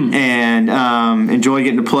 and enjoy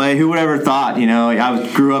getting to play. Who would ever thought?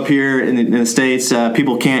 I grew up here in the States.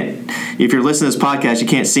 People can't. If you're listening to this podcast, you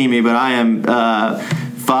can't see me, but I am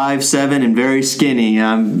 5'7" and very skinny.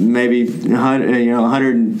 I'm maybe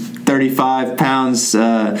 135 pounds.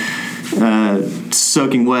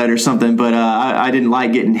 Soaking wet or something, but I didn't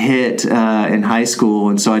like getting hit in high school,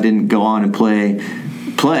 and so I didn't go on and play.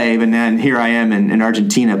 And then here I am in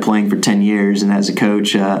Argentina playing for 10 years, and as a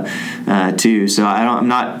coach too. So I'm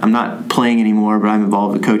not playing anymore, but I'm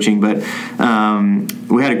involved with coaching. But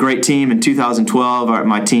we had a great team in 2012.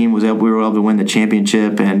 My team we were able to win the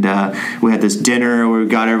championship, and we had this dinner where we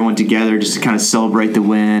got everyone together just to kind of celebrate the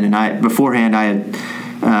win. And beforehand I had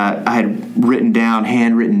I had written down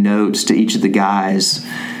handwritten notes to each of the guys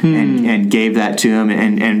and gave that to them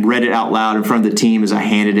and read it out loud in front of the team as I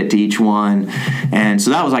handed it to each one. And so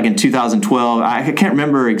that was like in 2012. I can't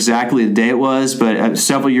remember exactly the day it was, but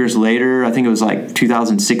several years later, I think it was like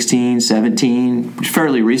 2016, 17,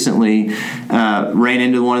 fairly recently, ran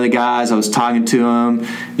into one of the guys. I was talking to him,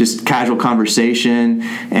 just casual conversation,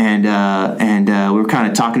 and we were kind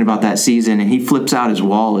of talking about that season, and he flips out his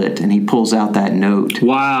wallet and he pulls out that note.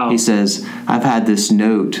 Wow. He says, "I've had this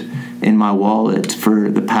note in my wallet for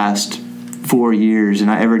the past 4 years, and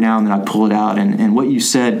every now and then I pull it out, and what you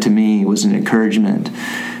said to me was an encouragement."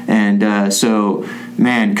 And so,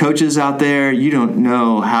 man, coaches out there, you don't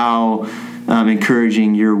know how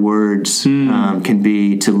encouraging your words can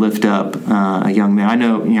be to lift up a young man. I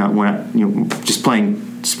know, when just playing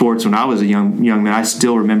sports when I was a young man, I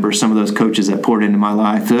still remember some of those coaches that poured into my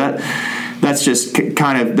life. So that's just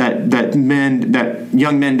kind of that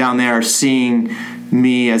young men down there are seeing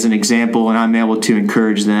me as an example, and I'm able to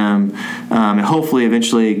encourage them, and hopefully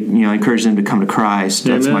eventually, encourage them to come to Christ.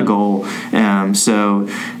 That's my goal.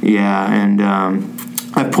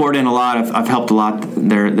 I've poured in a lot. I've helped a lot.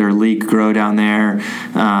 Their league grow down there.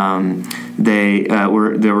 They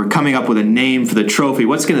were coming up with a name for the trophy.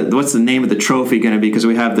 What's the name of the trophy going to be? Because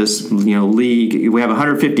we have this league. We have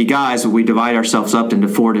 150 guys, but we divide ourselves up into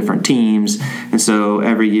 4 different teams. And so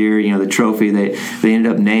every year, the trophy they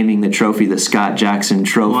ended up naming the trophy the Scott Jackson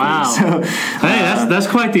Trophy. Wow. So, hey, that's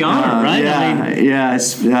quite the honor, right? Yeah.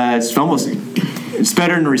 It's almost. It's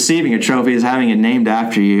better than receiving a trophy is having it named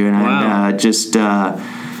after you,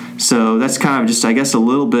 so that's kind of just, I guess, a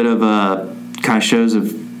little bit of kind of shows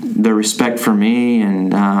of their respect for me,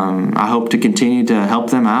 and I hope to continue to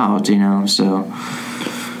help them out.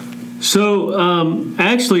 So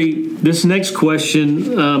actually, this next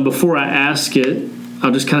question, before I ask it,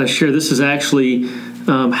 I'll just kind of share. This is actually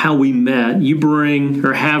how we met. You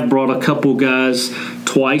have brought a couple guys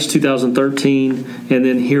twice, 2013, and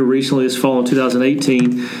then here recently this fall in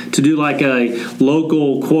 2018, to do like a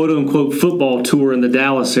local quote-unquote football tour in the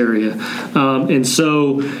Dallas area. And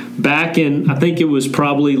so back in, I think it was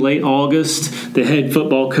probably late August, the head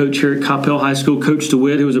football coach here at Coppell High School, Coach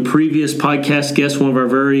DeWitt, who was a previous podcast guest, one of our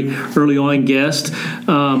very early on guests,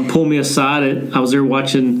 pulled me aside. I was there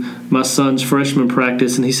watching my son's freshman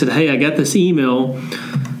practice, and he said, "Hey, I got this email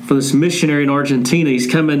from this missionary in Argentina. He's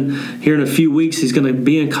coming here in a few weeks. He's going to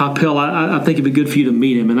be in Coppell. I think it'd be good for you to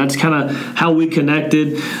meet him." And that's kind of how we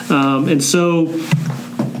connected. And so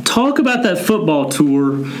talk about that football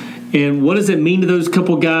tour, and what does it mean to those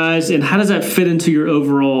couple guys, and how does that fit into your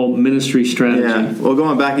overall ministry strategy? Yeah. Well,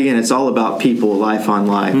 going back again, it's all about people, life on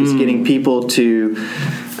life. It's getting people to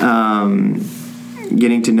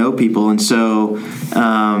getting to know people. And so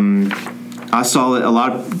I saw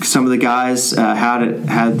that some of the guys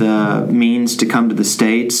had the means to come to the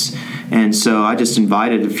States, and so I just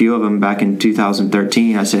invited a few of them back in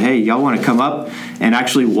 2013. I said, "Hey, y'all want to come up and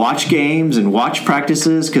actually watch games and watch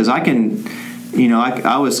practices? Because I can,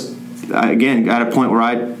 I was again at a point where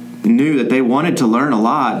I knew that they wanted to learn a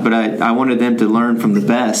lot, but I wanted them to learn from the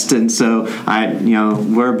best, and so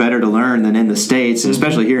we're better to learn than in the States, and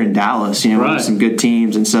especially here in Dallas. We have some good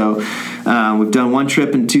teams, and so we've done one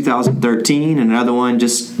trip in 2013 and another one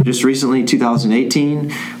just recently,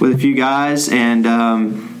 2018, with a few guys, and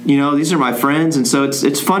these are my friends, and so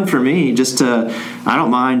it's fun for me. I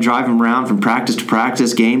don't mind driving around from practice to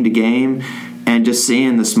practice, game to game, and just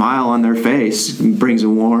seeing the smile on their face brings a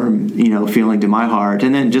warm, feeling to my heart.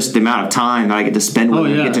 And then just the amount of time that I get to spend with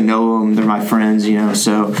them, get to know them, they're my friends,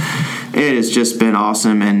 so it has just been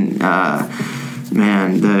awesome. And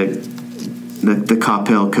man, the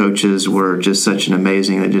Coppell coaches were just they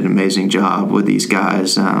did an amazing job with these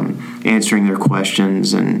guys, answering their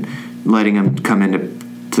questions and letting them come into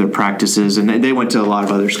their practices. And they went to a lot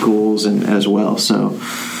of other schools and as well. So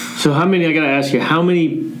how many? I got to ask you, how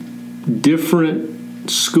many different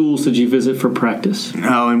schools did you visit for practice?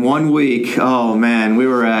 In 1 week, we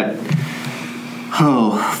were at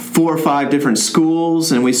 4 or 5 different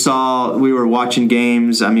schools, and we were watching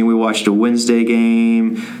games. I mean, we watched a Wednesday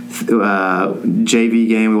game, JV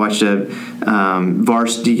game. We watched a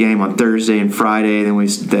varsity game on Thursday and Friday. Then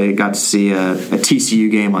they got to see a TCU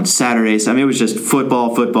game on Saturdays. I mean, it was just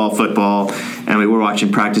football, and we were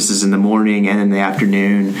watching practices in the morning and in the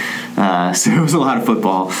afternoon. So it was a lot of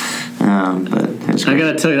football. But That's great. I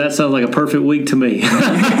got to tell you, that sounds like a perfect week to me.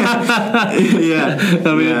 Yeah,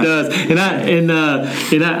 It does. And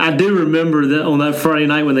I do remember that on that Friday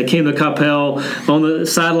night when they came to Coppell on the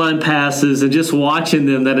sideline passes, and just watching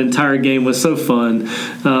them that entire game was so fun.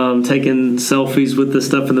 Taking selfies with the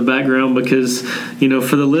stuff in the background, because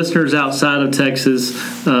for the listeners outside of Texas,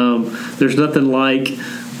 there's nothing like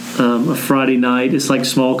a Friday night. It's like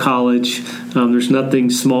small college. There's nothing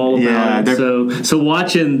small about it. So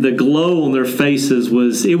watching the glow on their faces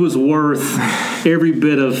was worth every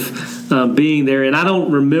bit of being there. And I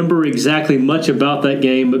don't remember exactly much about that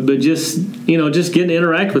game, but just getting to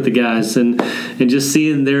interact with the guys and just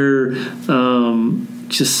seeing their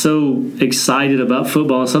just so excited about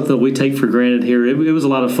football. It's something that we take for granted here. It was a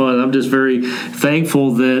lot of fun. I'm just very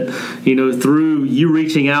thankful that, through you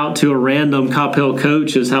reaching out to a random Coppell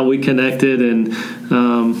coach is how we connected. And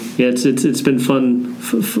it's been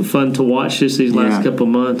fun to watch just these last couple of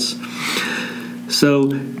months.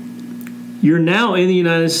 So you're now in the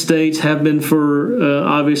United States, have been for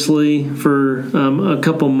obviously for a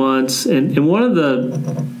couple months. And one of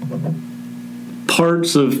the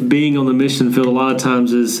parts of being on the mission field a lot of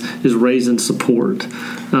times is raising support.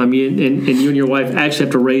 And you and your wife actually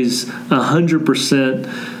have to raise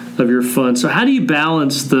 100% of your funds. So how do you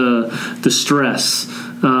balance the stress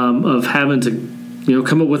of having to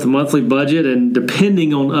come up with a monthly budget and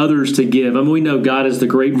depending on others to give? I mean, we know God is the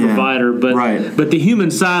great provider, but the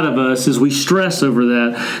human side of us is we stress over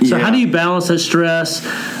that. So how do you balance that stress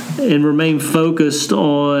and remain focused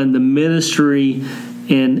on the ministry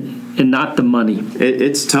and not the money?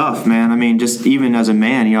 It's tough, man. I mean, just even as a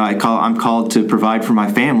man, I'm called to provide for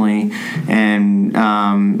my family, and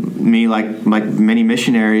me, like many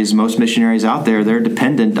missionaries, most missionaries out there, they're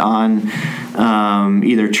dependent on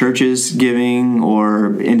either churches giving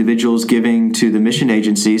or individuals giving to the mission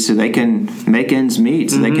agency so they can make ends meet,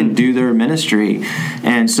 so they can do their ministry.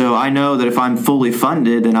 And so I know that if I'm fully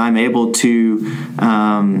funded and I'm able to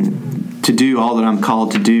do all that I'm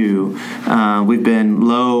called to do. We've been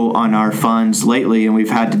low on our funds lately, and we've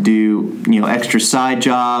had to do extra side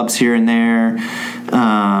jobs here and there,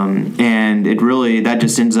 and that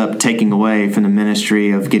just ends up taking away from the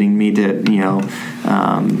ministry of getting me to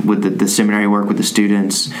with the seminary work with the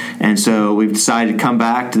students. And so we've decided to come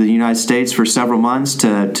back to the United States for several months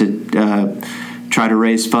to try to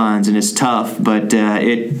raise funds, and it's tough, but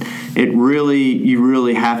you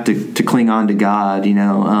really have to cling on to God,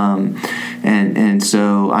 and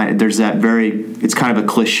so there's that it's kind of a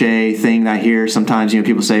cliche thing that I hear sometimes.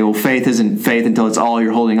 People say, well, faith isn't faith until it's all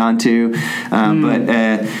you're holding on to,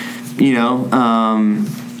 but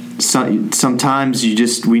sometimes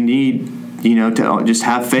we need to just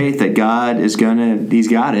have faith that God He's got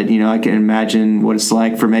it. I can imagine what it's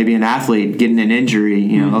like for maybe an athlete getting an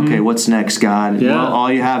injury. Okay, what's next, God? Yeah. Well,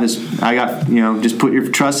 all you have is just put your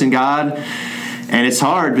trust in God. And it's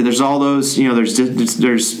hard, but there's all those,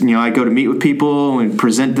 there's I go to meet with people and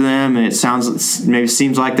present to them, and it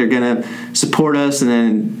seems like they're going to support us, and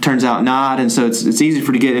then it turns out not. And so it's easy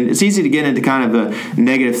to get into kind of a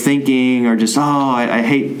negative thinking, or just I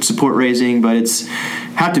hate support raising, but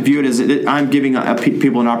have to view it as I'm giving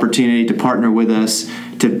people an opportunity to partner with us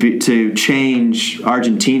to change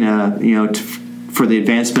Argentina, for the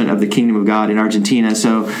advancement of the kingdom of God in Argentina.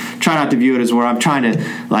 So try not to view it as where I'm trying to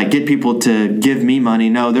get people to give me money.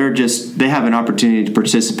 No, they have an opportunity to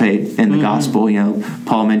participate in the gospel.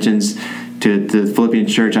 Paul mentions to the Philippian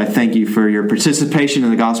church, I thank you for your participation in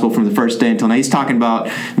the gospel from the first day until now. He's talking about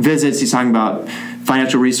visits. He's talking about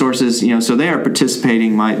financial resources. So they are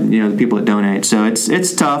participating. The people that donate. So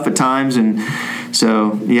it's tough at times, and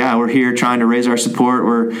so we're here trying to raise our support.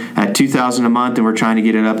 We're at $2,000 a month, and we're trying to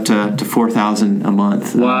get it up to $4,000 a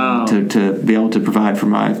month. Wow. To be able to provide for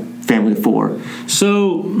my family of four.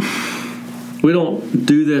 So we don't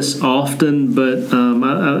do this often, but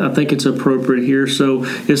I think it's appropriate here. So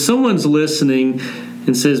if someone's listening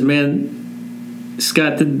and says, "Man,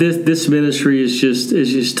 Scott, this ministry is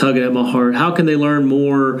just tugging at my heart," how can they learn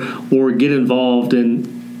more or get involved in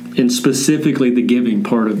specifically the giving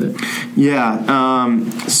part of it?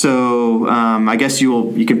 I guess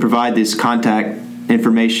you can provide this contact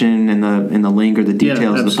information in the link or the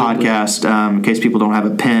details of the podcast, in case people don't have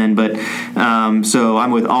a pen. But so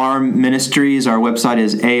I'm with ARM Ministries. Our website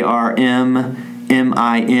is armmin.org.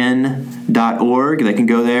 They can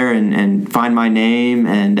go there and find my name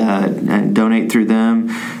and donate through them.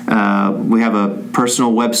 We have a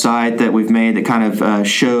personal website that we've made that kind of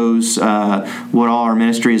shows what all our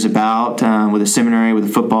ministry is about. With the seminary, with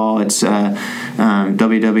the football, it's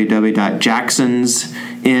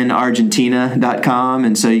www.jacksonsinargentina.com,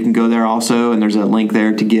 and so you can go there also, and there's a link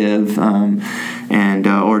there to give,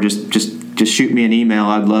 or just just shoot me an email.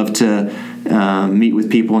 I'd love to meet with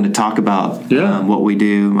people and to talk about what we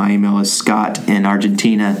do. My email is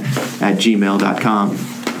scottinargentina@gmail.com.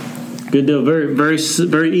 Good deal. Very, very,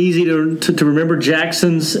 very easy to remember.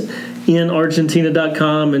 Jackson's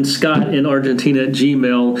inargentina.com and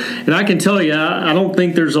scottinargentina@gmail. And I can tell you, I don't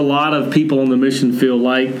think there's a lot of people in the mission field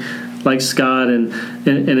like Scott and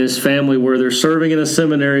his family, where they're serving in a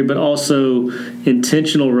seminary, but also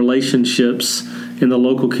intentional relationships in the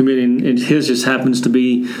local community. And his just happens to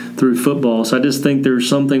be through football. So I just think there's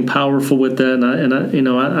something powerful with that. And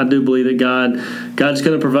I do believe that God's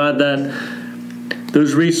going to provide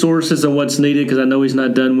those resources and what's needed, because I know He's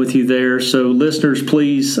not done with you there. So listeners,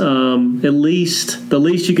 please, the least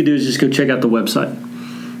you could do is just go check out the website,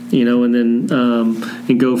 and then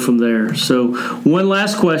and go from there. So one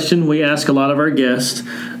last question we ask a lot of our guests.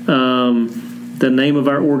 The name of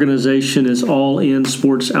our organization is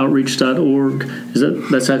allinsportsoutreach.org.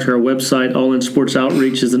 That's actually our website. All In Sports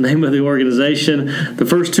Outreach is the name of the organization. The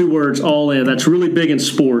first two words, all in, that's really big in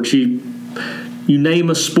sports. You name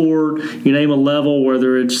a sport, you name a level,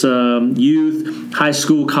 whether it's youth, high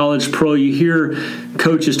school, college, pro, you hear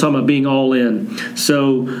coaches talking about being all in.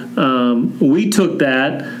 So we took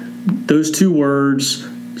those two words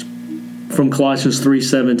from Colossians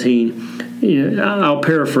 3:17. I'll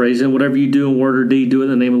paraphrase it. Whatever you do in word or deed, do it in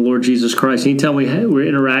the name of the Lord Jesus Christ. Anytime we're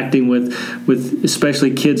interacting with especially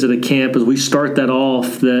kids at a camp, as we start that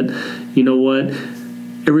off, that,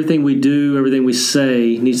 everything we do, everything we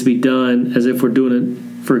say needs to be done as if we're doing it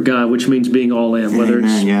for God, which means being all in, whether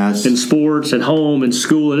it's in sports, at home, in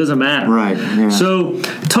school, it doesn't matter. Right. Yeah. So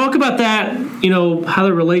talk about that, how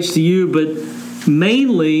that relates to you, but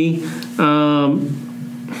mainly,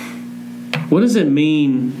 what does it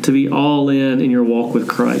mean to be all in your walk with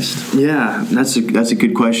Christ? Yeah, that's a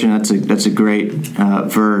good question. That's a great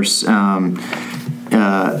verse.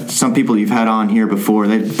 Some people you've had on here before,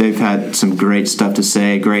 they've had some great stuff to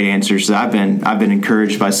say, great answers. I've been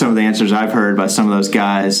encouraged by some of the answers I've heard by some of those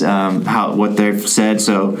guys, what they've said.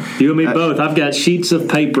 So you and me both. I've got sheets of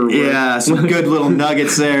paper. Yeah, some good little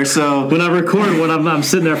nuggets there. So when I record, when I'm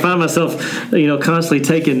sitting there, I find myself, constantly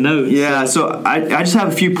taking notes. Yeah. So I just have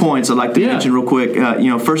a few points I'd like to mention real quick.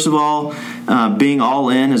 First of all, being all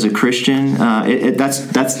in as a Christian,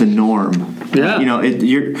 that's the norm. Yeah.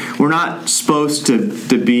 We're not supposed to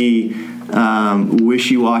be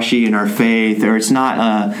wishy-washy in our faith, or it's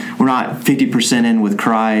not we're not 50% in with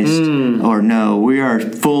Christ, or no, we are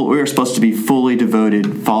supposed to be fully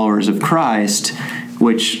devoted followers of Christ,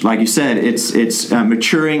 which, like you said, it's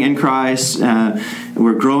maturing in Christ.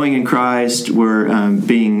 We're growing in Christ. We're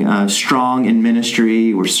being strong in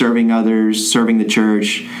ministry. We're serving others, serving the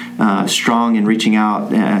church, strong in reaching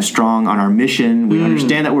out, strong on our mission. We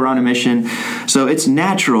understand that we're on a mission. So it's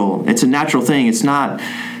natural. It's a natural thing. It's not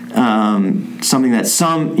something that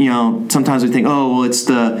sometimes we think, it's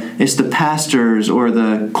the pastors or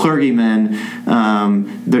the clergymen,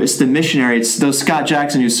 it's the missionary, it's those Scott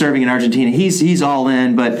Jackson who's serving in Argentina. He's all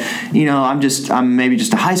in, but I'm maybe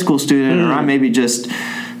just a high school student, or I'm maybe just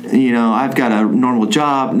I've got a normal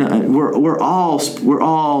job. No, we're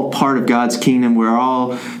all part of God's kingdom. We're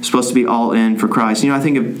all supposed to be all in for Christ. I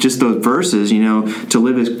think of just those verses.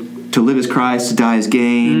 To live as Christ, to die as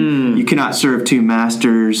gain. You cannot serve two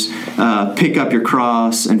masters. Pick up your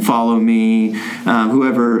cross and follow me.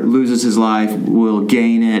 Whoever loses his life will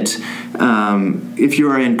gain it. If you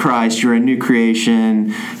are in Christ, you're a new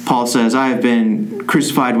creation. Paul says, I have been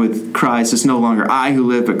crucified with Christ. It's no longer I who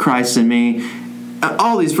live, but Christ in me.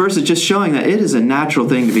 All these verses just showing that it is a natural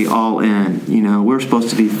thing to be all in. We're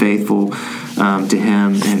supposed to be faithful to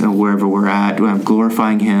Him and wherever we're at,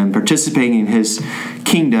 glorifying Him, participating in His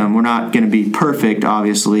kingdom. We're not going to be perfect,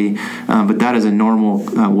 obviously, but that is a normal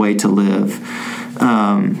way to live.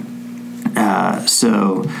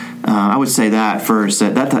 I would say that first.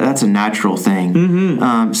 That's a natural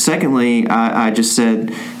thing. Secondly, I'd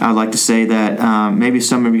like to say that maybe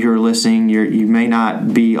some of you who are listening, you may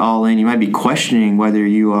not be all in. You might be questioning whether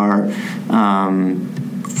you are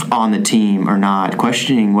on the team or not,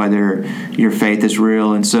 questioning whether your faith is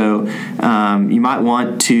real. And so you might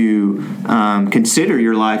want to consider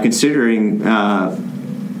your life, considering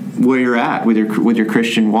where you're at with your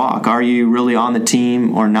Christian walk. Are you really on the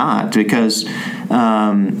team or not? Because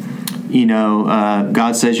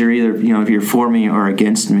God says you're either if you're for me or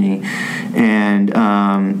against me, and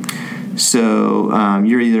so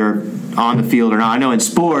you're either on the field or not. I know in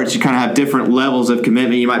sports you kind of have different levels of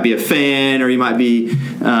commitment. You might be a fan, or you might be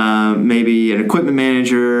maybe an equipment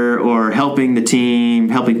manager, or helping the team,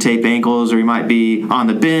 helping tape ankles, or you might be on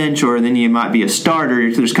the bench, or then you might be a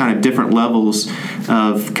starter. There's kind of different levels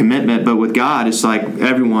of commitment. But with God, it's like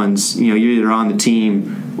everyone's, you're either on the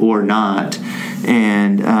team or not.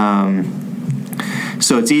 And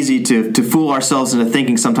so it's easy to fool ourselves into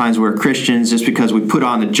thinking sometimes we're Christians just because we put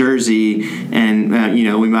on the jersey, and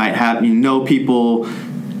we might have people.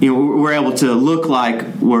 We're able to look like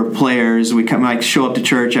we're players. We might show up to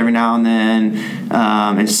church every now and then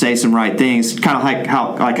and say some right things, kind of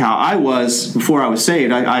like how I was before I was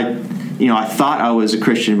saved. I thought I was a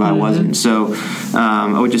Christian, but I wasn't. So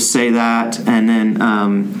I would just say that. And then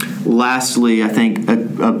lastly, I think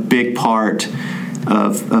a big part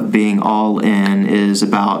of being all in is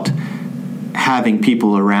about having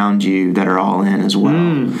people around you that are all in as well.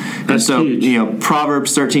 And so, huge.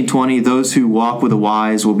 Proverbs 13:20, those who walk with the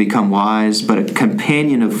wise will become wise, but a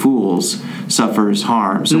companion of fools suffers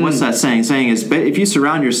harm. So what's that saying? Saying is, if you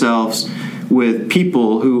surround yourselves with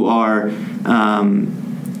people who are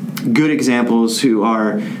good examples, who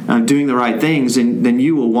are doing the right things, and then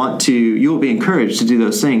you will be encouraged to do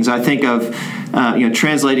those things. I think of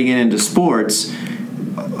translating it into sports.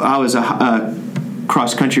 I was a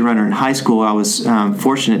cross-country runner in high school. I was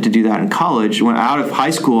fortunate to do that in college. When out of high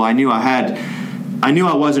school, I knew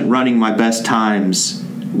I wasn't running my best times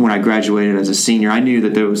when I graduated as a senior. I knew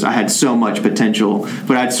that I had so much potential,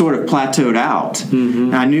 but I'd sort of plateaued out.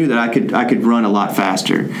 And I knew that I could run a lot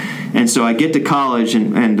faster. And so I get to college,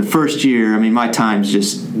 and the first year, my times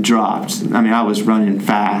just dropped. I was running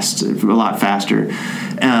fast, a lot faster.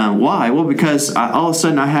 Why? Well, because all of a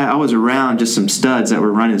sudden I was around just some studs that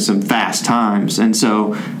were running some fast times. And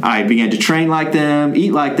so I began to train like them,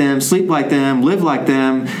 eat like them, sleep like them, live like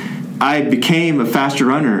them. I became a faster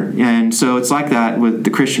runner. And so it's like that with the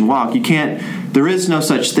Christian walk. There is no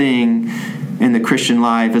such thing in the Christian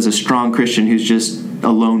life as a strong Christian who's just a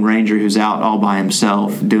lone ranger who's out all by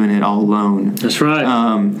himself doing it all alone. That's right.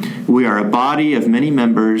 We are a body of many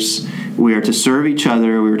members. We are to serve each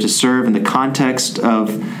other. We are to serve in the context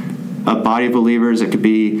of a body of believers. It could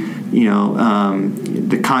be,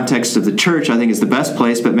 the context of the church, I think, is the best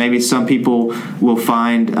place, but maybe some people will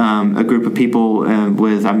find a group of people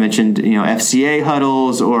with, I mentioned, FCA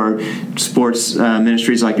huddles, or sports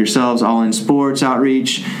ministries like yourselves, All In Sports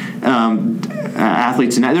Outreach,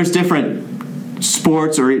 Athletes. And there's different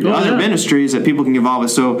sports or other ministries that people can get involved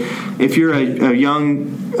with. So if you're a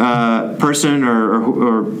young person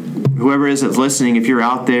or whoever it is that's listening, if you're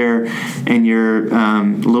out there and you're a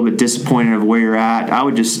little bit disappointed of where you're at, I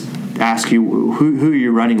would just ask you who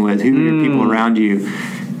you're running with, who are your people around you,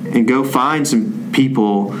 and go find some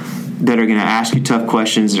people that are going to ask you tough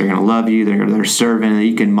questions. They're going to love you. They're serving, and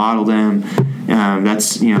you can model them.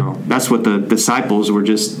 That's what the disciples were.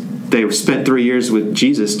 They spent 3 years with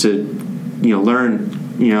Jesus to learn,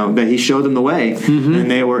 that he showed them the way, and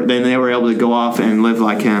they were able to go off and live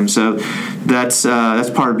like him. So that's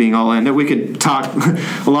part of being all in. We could talk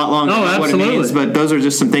a lot longer about what it means, but those are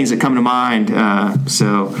just some things that come to mind. No,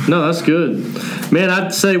 that's good, man.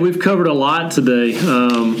 I'd say we've covered a lot today.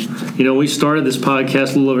 We started this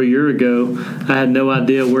podcast a little over a year ago. I had no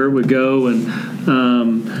idea where it would go, and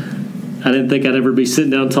I didn't think I'd ever be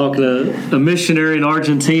sitting down talking to a missionary in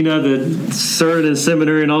Argentina that served in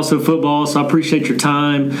seminary and also football. So I appreciate your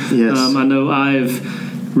time. Yes. I know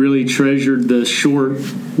I've really treasured the short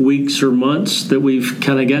weeks or months that we've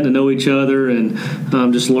kind of gotten to know each other, and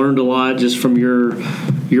just learned a lot just from your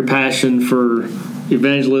passion for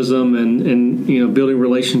evangelism and building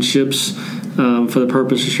relationships for the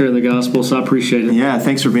purpose of sharing the gospel. So I appreciate it. Yeah,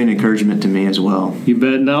 thanks for being an encouragement to me as well. You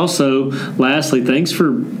bet. And also, lastly, thanks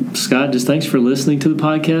for listening to the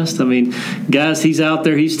podcast. Guys, he's out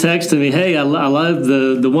there, he's texting me, hey, I love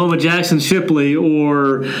the one with Jackson Shipley,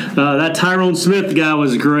 or that Tyrone Smith guy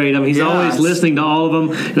was great. He's always listening to all of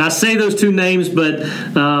them. And I say those two names, but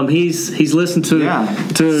he's listened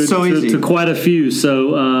to quite a few.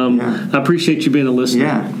 So I appreciate you being a listener.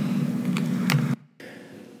 Yeah.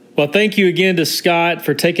 Well, thank you again to Scott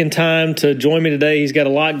for taking time to join me today. He's got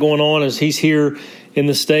a lot going on as he's here in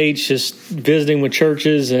the States, just visiting with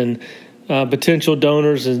churches and potential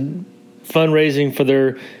donors and fundraising for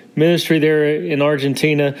their ministry there in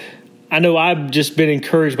Argentina. I know I've just been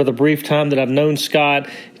encouraged by the brief time that I've known Scott,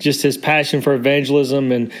 just his passion for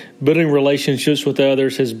evangelism and building relationships with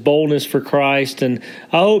others, his boldness for Christ. And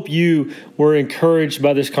I hope you were encouraged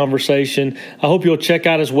by this conversation. I hope you'll check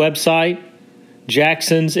out his website,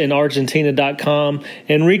 jacksonsinargentina.com,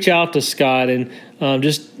 and reach out to Scott and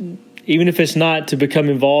just even if it's not to become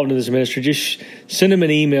involved in this ministry, just send them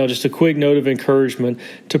an email, just a quick note of encouragement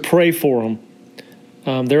to pray for them.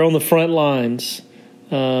 They're on the front lines,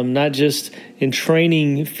 not just in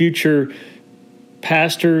training future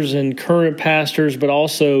pastors and current pastors, but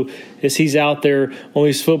also as he's out there on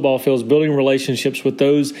these football fields, building relationships with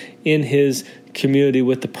those in his community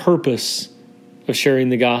with the purpose of sharing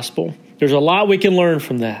the gospel. There's a lot we can learn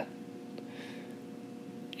from that.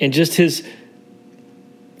 And just his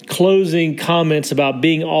closing comments about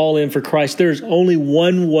being all in for Christ. There's only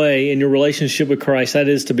one way in your relationship with Christ, that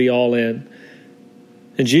is to be all in.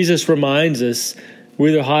 And Jesus reminds us we're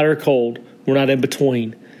either hot or cold. We're not in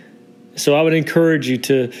between. So I would encourage you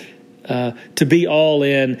to be all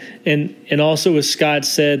in. And also, as Scott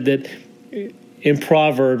said, that in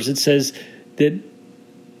Proverbs, it says that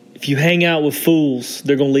if you hang out with fools,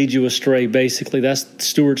 they're going to lead you astray, basically. That's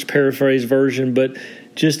Stewart's paraphrase version. But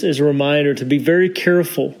just as a reminder to be very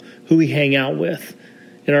careful who we hang out with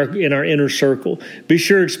in our inner circle. Be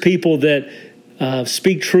sure it's people that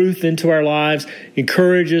speak truth into our lives,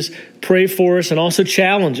 encourage us, pray for us, and also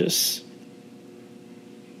challenge us.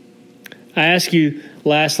 I ask you,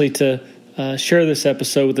 lastly, to share this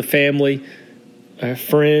episode with the family,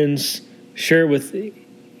 friends, share it with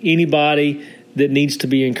anybody that needs to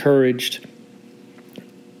be encouraged.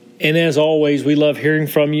 And as always, we love hearing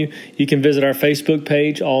from you. You can visit our Facebook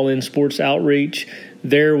page, All In Sports Outreach.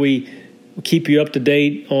 There we keep you up to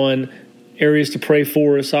date on areas to pray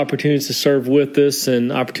for us, opportunities to serve with us,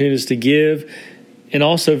 and opportunities to give. And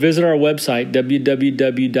also visit our website,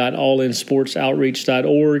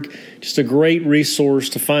 www.allinsportsoutreach.org. Just a great resource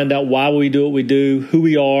to find out why we do what we do, who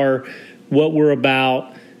we are, what we're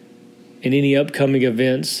about, and any upcoming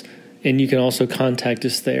events. And you can also contact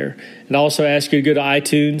us there. And I also ask you to go to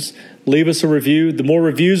iTunes, leave us a review. The more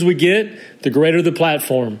reviews we get, the greater the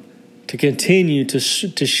platform to continue to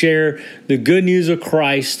share the good news of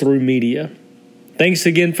Christ through media. Thanks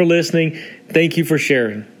again for listening. Thank you for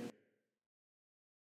sharing.